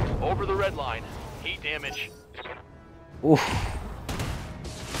 Over the red line. Heat damage. Oof.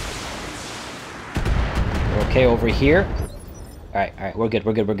 We're okay over here. Alright, we're good,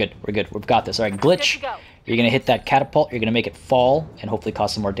 we're good, we're good, we're good. We've got this. Alright, Glitch. Good to go. You're gonna hit that catapult, you're gonna make it fall, and hopefully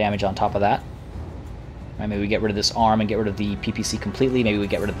cause some more damage on top of that. Alright, maybe we get rid of this arm and get rid of the PPC completely. Maybe we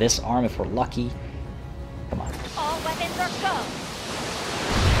get rid of this arm if we're lucky. Come on. All weapons are go.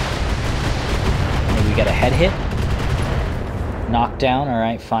 Maybe we get a head hit. Knockdown,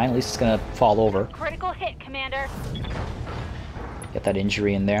 alright, fine. At least it's gonna fall over. Critical hit, Commander. Get that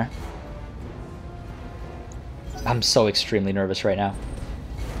injury in there. I'm so extremely nervous right now.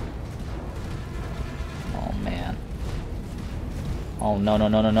 Oh, man. Oh, no, no,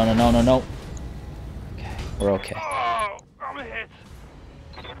 no, no, no, no, no, no, no. Okay, we're okay. Oh, I'm hit.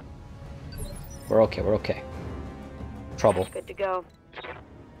 We're okay, we're okay. Trouble. Good to go.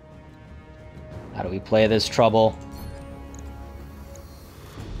 How do we play this, Trouble?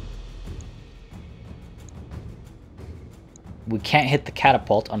 We can't hit the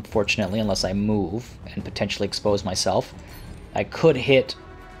catapult, unfortunately, unless I move and potentially expose myself. I could hit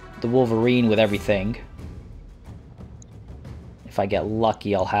the Wolverine with everything. If I get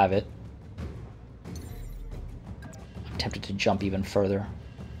lucky, I'll have it. I'm tempted to jump even further.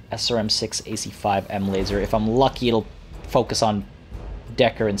 SRM6 AC5M laser. If I'm lucky, it'll focus on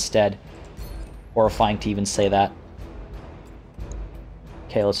Decker instead. Horrifying to even say that.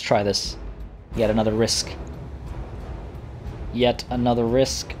 Okay, let's try this. Yet another risk. Yet another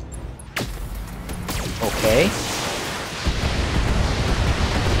risk. Okay.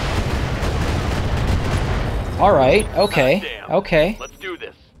 Alright, okay, okay. Let's do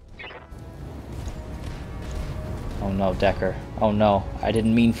this. Oh no, Decker. Oh no, I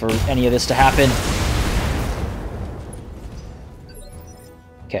didn't mean for any of this to happen.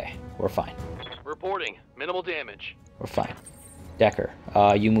 Okay, we're fine. Reporting. Minimal damage. We're fine. Decker,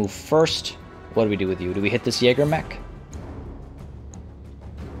 you move first. What do we do with you? Do we hit this Jaeger mech?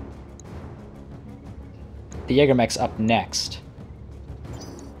 The Jaeger mech's up next.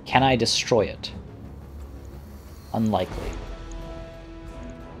 Can I destroy it? Unlikely.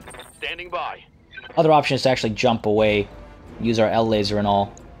 Standing by. Other option is to actually jump away, use our L laser and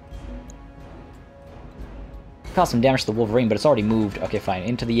all. Cause some damage to the Wolverine, but it's already moved. Okay, fine.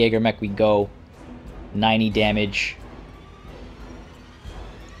 Into the Jaeger mech we go. 90 damage.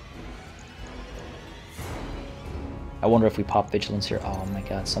 I wonder if we pop Vigilance here. Oh my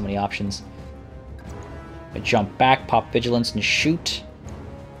god, so many options. I jump back, pop Vigilance, and shoot.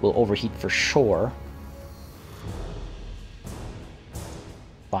 We'll overheat for sure.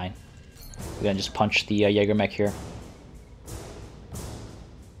 Fine. We're gonna just punch the Jaeger mech here.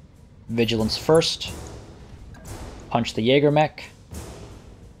 Vigilance first. Punch the Jaeger mech.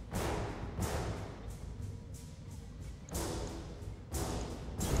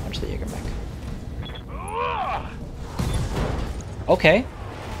 Punch the Jaeger mech. Okay.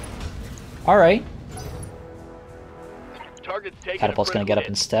 Alright. Target's taking Catapult's a gonna get up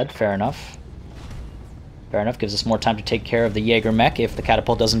critical hit. instead. Fair enough. Fair enough. Gives us more time to take care of the Jaeger mech if the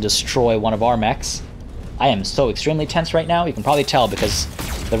catapult doesn't destroy one of our mechs. I am so extremely tense right now. You can probably tell because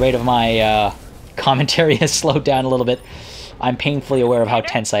the rate of my commentary has slowed down a little bit. I'm painfully aware of how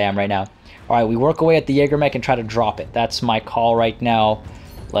tense I am right now. Alright, we work away at the Jaeger mech and try to drop it. That's my call right now.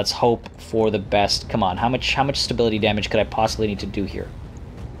 Let's hope for the best. Come on, how much stability damage could I possibly need to do here?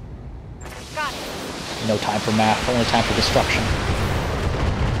 Got it. No time for math, only time for destruction.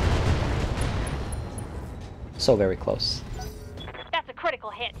 So very close. That's a critical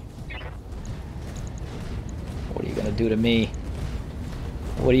hit. What are you gonna do to me?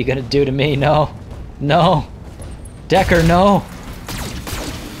 What are you gonna do to me? No. No. Decker, no.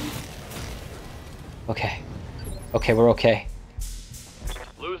 Okay. Okay, we're okay.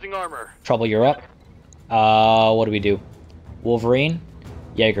 Losing armor. Trouble, you're up. What do we do? Wolverine,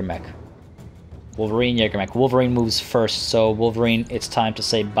 Jaeger mech. Wolverine, Jaeger mech. Wolverine moves first, so Wolverine, it's time to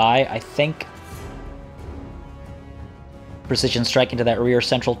say bye, I think. Precision strike into that rear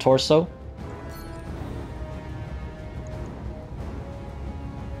central torso.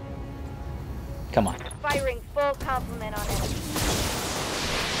 Come on. Firing full complement on enemy.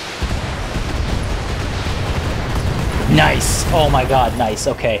 Nice! Oh my god, nice.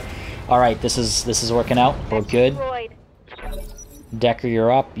 Okay. Alright, this is working out. We're good. Destroyed. Decker,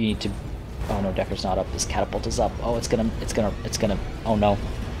 you're up. You need to... Oh no, Decker's not up. This catapult is up. Oh, it's gonna... Oh no.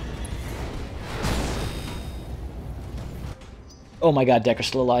 Oh my god, Decker's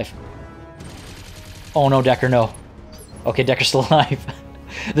still alive. Oh no, Decker, no. Okay, Decker's still alive.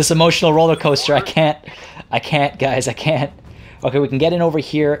 This emotional roller coaster, I can't, guys, I can't. Okay, we can get in over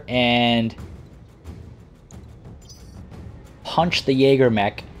here and punch the Jaeger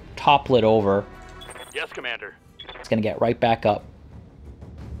mech, topple it over. Yes, Commander. It's gonna get right back up.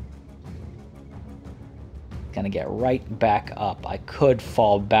 Gonna get right back up. I could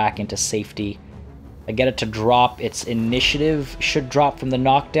fall back into safety. I get it to drop. Its initiative should drop from the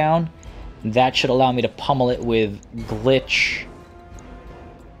knockdown. That should allow me to pummel it with glitch.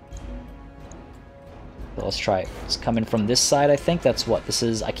 So let's try it. It's coming from this side, I think. That's what this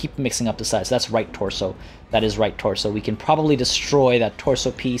is. I keep mixing up the sides. That's right torso. That is right torso. We can probably destroy that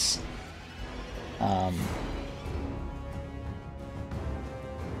torso piece. So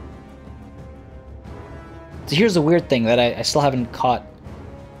here's the weird thing that I still haven't caught.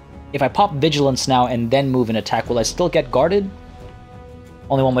 If I pop Vigilance now and then move and attack, will I still get guarded?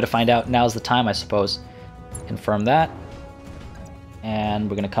 Only one way to find out. Now's the time, I suppose. Confirm that. And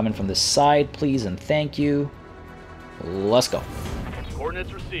we're going to come in from this side, please, and thank you. Let's go.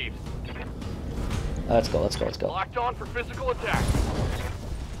 Coordinates received. Let's go, let's go, let's go. Locked on for physical attack.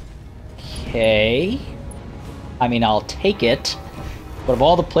 Okay. I mean, I'll take it. But of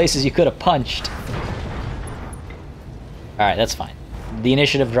all the places you could have punched... Alright, that's fine. The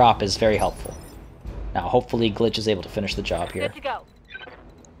initiative drop is very helpful. Now, hopefully Glitch is able to finish the job here. Good to go.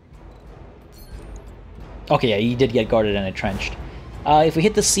 Okay, yeah, he did get guarded and entrenched. If we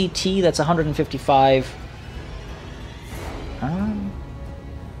hit the CT, that's 155.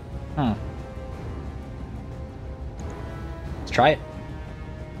 Let's try it.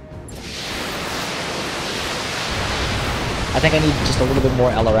 I think I need just a little bit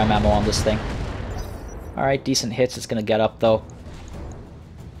more LRM ammo on this thing. Alright, decent hits. It's going to get up, though.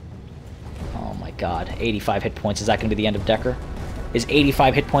 Oh my god. 85 hit points. Is that going to be the end of Decker? Is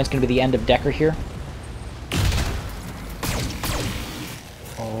 85 hit points going to be the end of Decker here?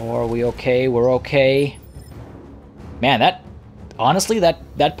 Oh, are we okay? We're okay. Man, that... Honestly,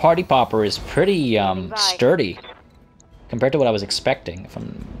 that party popper is pretty, sturdy. Compared to what I was expecting, if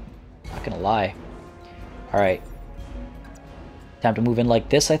I'm not gonna lie. Alright. Time to move in like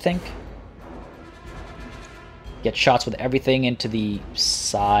this, I think. Get shots with everything into the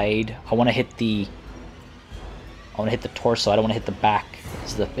side. I want to hit the torso. I don't want to hit the back.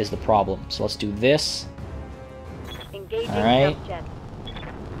 Is the problem. So let's do this. All right.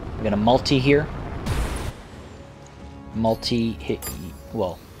 We're gonna multi here. Multi hit.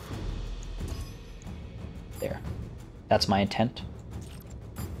 Well, there. That's my intent.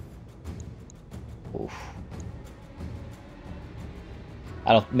 Oof.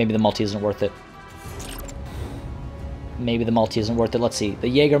 I don't. Maybe the multi isn't worth it. Maybe the multi isn't worth it. Let's see. The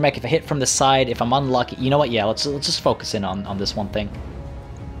Jaeger mech, if I hit from the side, if I'm unlucky... You know what? Yeah, let's just focus in on this one thing.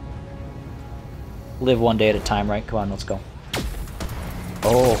 Live one day at a time, right? Come on, let's go.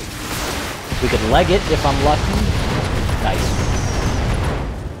 Oh. We could leg it if I'm lucky. Nice.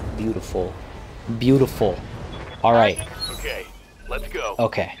 Beautiful. Beautiful. Alright. Okay, let's go.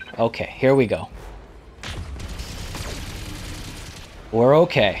 Okay. Okay, here we go. We're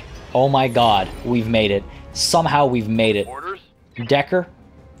okay. Oh my god, we've made it. Somehow we've made it. Orders? Decker,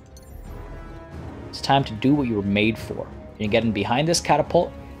 it's time to do what you were made for. You're gonna get in behind this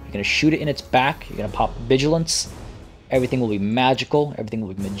catapult, you're gonna shoot it in its back, you're gonna pop vigilance, everything will be magical, everything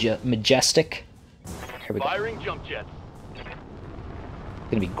will be majestic. Here we go. Firing jump jets. It's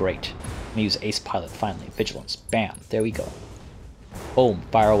gonna be great. I'm gonna use Ace Pilot finally. Vigilance. Bam. There we go. Boom.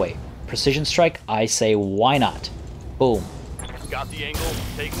 Fire away. Precision strike. I say why not? Boom. Got the angle,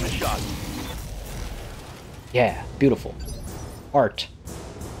 taking the shot. Yeah. Beautiful. Art.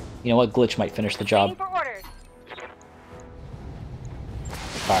 You know what? Glitch might finish the job. Waiting for orders.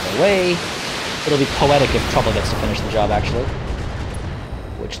 Fire away. It'll be poetic if Trouble gets to finish the job, actually.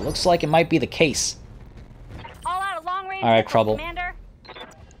 Which looks like it might be the case. All out of long range. Alright, Trouble. Commander.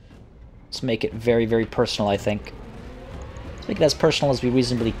 Let's make it very, very personal, I think. Let's make it as personal as we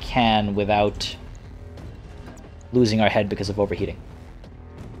reasonably can without losing our head because of overheating.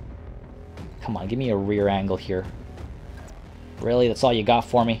 Come on, give me a rear angle here. Really? That's all you got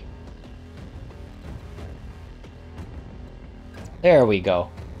for me? There we go.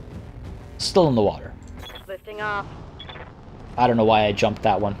 Still in the water. Lifting off. I don't know why I jumped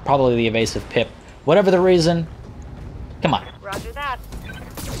that one. Probably the evasive pip. Whatever the reason. Come on. Roger that.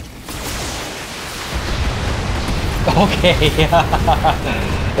 Okay.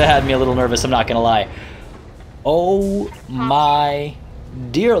 That had me a little nervous, I'm not gonna lie. Oh my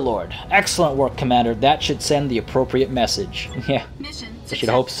dear lord. Excellent work, Commander. That should send the appropriate message. Yeah, I should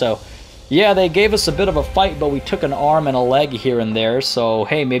hope so. Yeah, they gave us a bit of a fight, but we took an arm and a leg here and there, so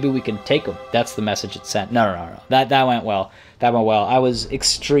hey, maybe we can take them. That's the message it sent. No. That went well. That went well. I was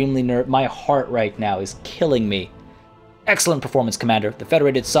extremely my heart right now is killing me. Excellent performance, Commander. The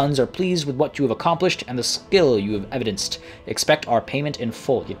Federated Sons are pleased with what you have accomplished and the skill you have evidenced. Expect our payment in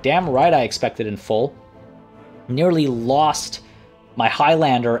full. You're damn right I expect it in full. Nearly lost my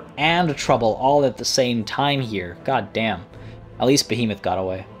Highlander and Trouble all at the same time here. God damn. At least Behemoth got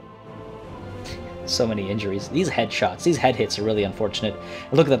away. So many injuries. These headshots, these head hits are really unfortunate.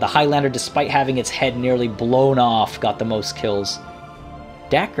 And look at that, the Highlander, despite having its head nearly blown off, got the most kills.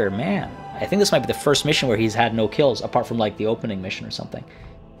 Decker, man. I think this might be the first mission where he's had no kills, apart from like the opening mission or something.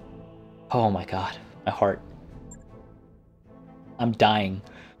 Oh my god. My heart. I'm dying.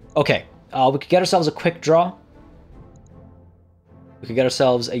 Okay, we could get ourselves a quick draw. We could get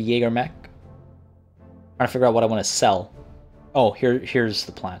ourselves a Jaeger mech. Trying to figure out what I want to sell. Oh, here's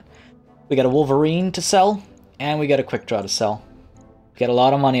the plan. We got a Wolverine to sell, and we got a quick draw to sell. Get a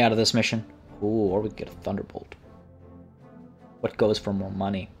lot of money out of this mission. Ooh, or we could get a Thunderbolt. What goes for more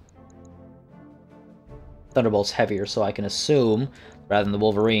money? Thunderbolt's heavier, so I can assume, rather than the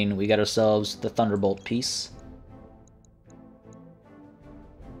Wolverine, we get ourselves the Thunderbolt piece.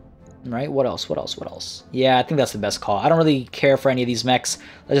 Right, what else? Yeah, I think that's the best call. I don't really care for any of these mechs.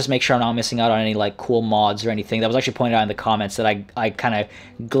 Let's just make sure I'm not missing out on any like cool mods or anything. That was actually pointed out in the comments that I kind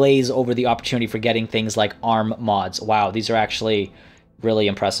of glaze over the opportunity for getting things like ARM mods. Wow, these are actually really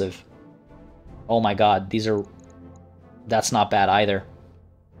impressive. Oh my god, that's not bad either.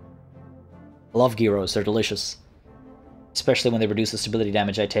 I love gyros, they're delicious. Especially when they reduce the stability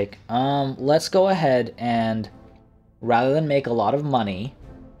damage I take. Let's go ahead and, rather than make a lot of money...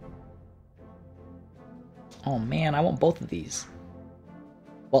 Oh man, I want both of these.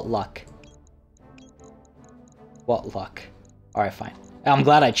 What luck. What luck. Alright, fine. I'm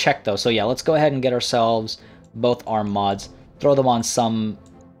glad I checked though, so yeah, let's go ahead and get ourselves both ARM mods. Throw them on some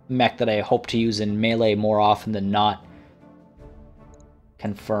mech that I hope to use in melee more often than not.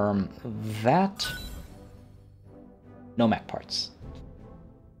 Confirm that. No mech parts.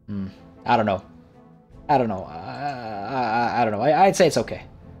 I don't know. I don't know. I'd say it's okay.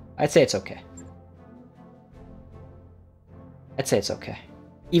 I'd say it's okay.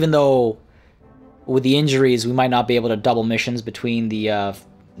 Even though with the injuries, we might not be able to double missions between the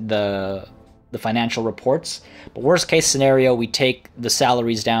financial reports. But worst case scenario, we take the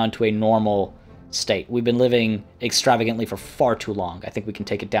salaries down to a normal state. We've been living extravagantly for far too long. I think we can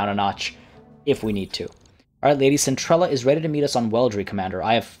take it down a notch if we need to. Alright, Lady Centrella is ready to meet us on Weldry, Commander.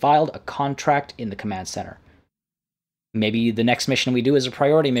 I have filed a contract in the command center. Maybe the next mission we do is a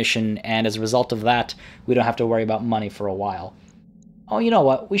priority mission, and as a result of that, we don't have to worry about money for a while. Oh, you know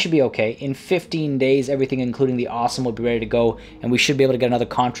what? We should be okay. In 15 days, everything including the awesome will be ready to go, and we should be able to get another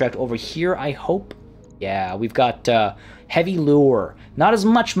contract over here, I hope. Yeah, we've got Heavy Lure. Not as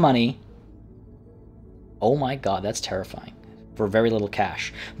much money. Oh my god, that's terrifying. For very little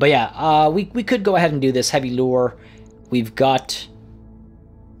cash. But yeah, we could go ahead and do this Heavy Lure. We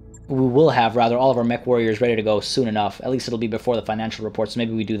will have, rather, all of our mech warriors ready to go soon enough. At least it'll be before the financial reports.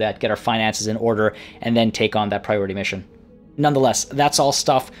 Maybe we do that, get our finances in order, and then take on that priority mission. Nonetheless, that's all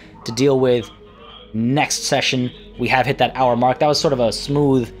stuff to deal with next session, we have hit that hour mark. That was sort of a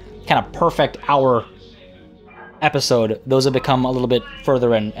smooth, kind of perfect hour episode. Those have become a little bit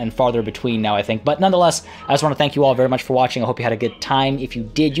further and farther between now, I think. But nonetheless, I just want to thank you all very much for watching. I hope you had a good time. If you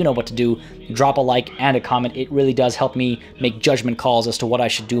did, you know what to do. Drop a like and a comment. It really does help me make judgment calls as to what I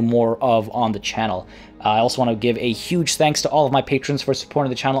should do more of on the channel. I also want to give a huge thanks to all of my patrons for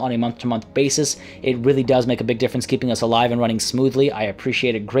supporting the channel on a month-to-month basis. It really does make a big difference keeping us alive and running smoothly. I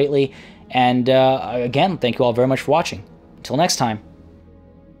appreciate it greatly. And again, thank you all very much for watching. Until next time,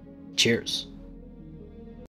 cheers.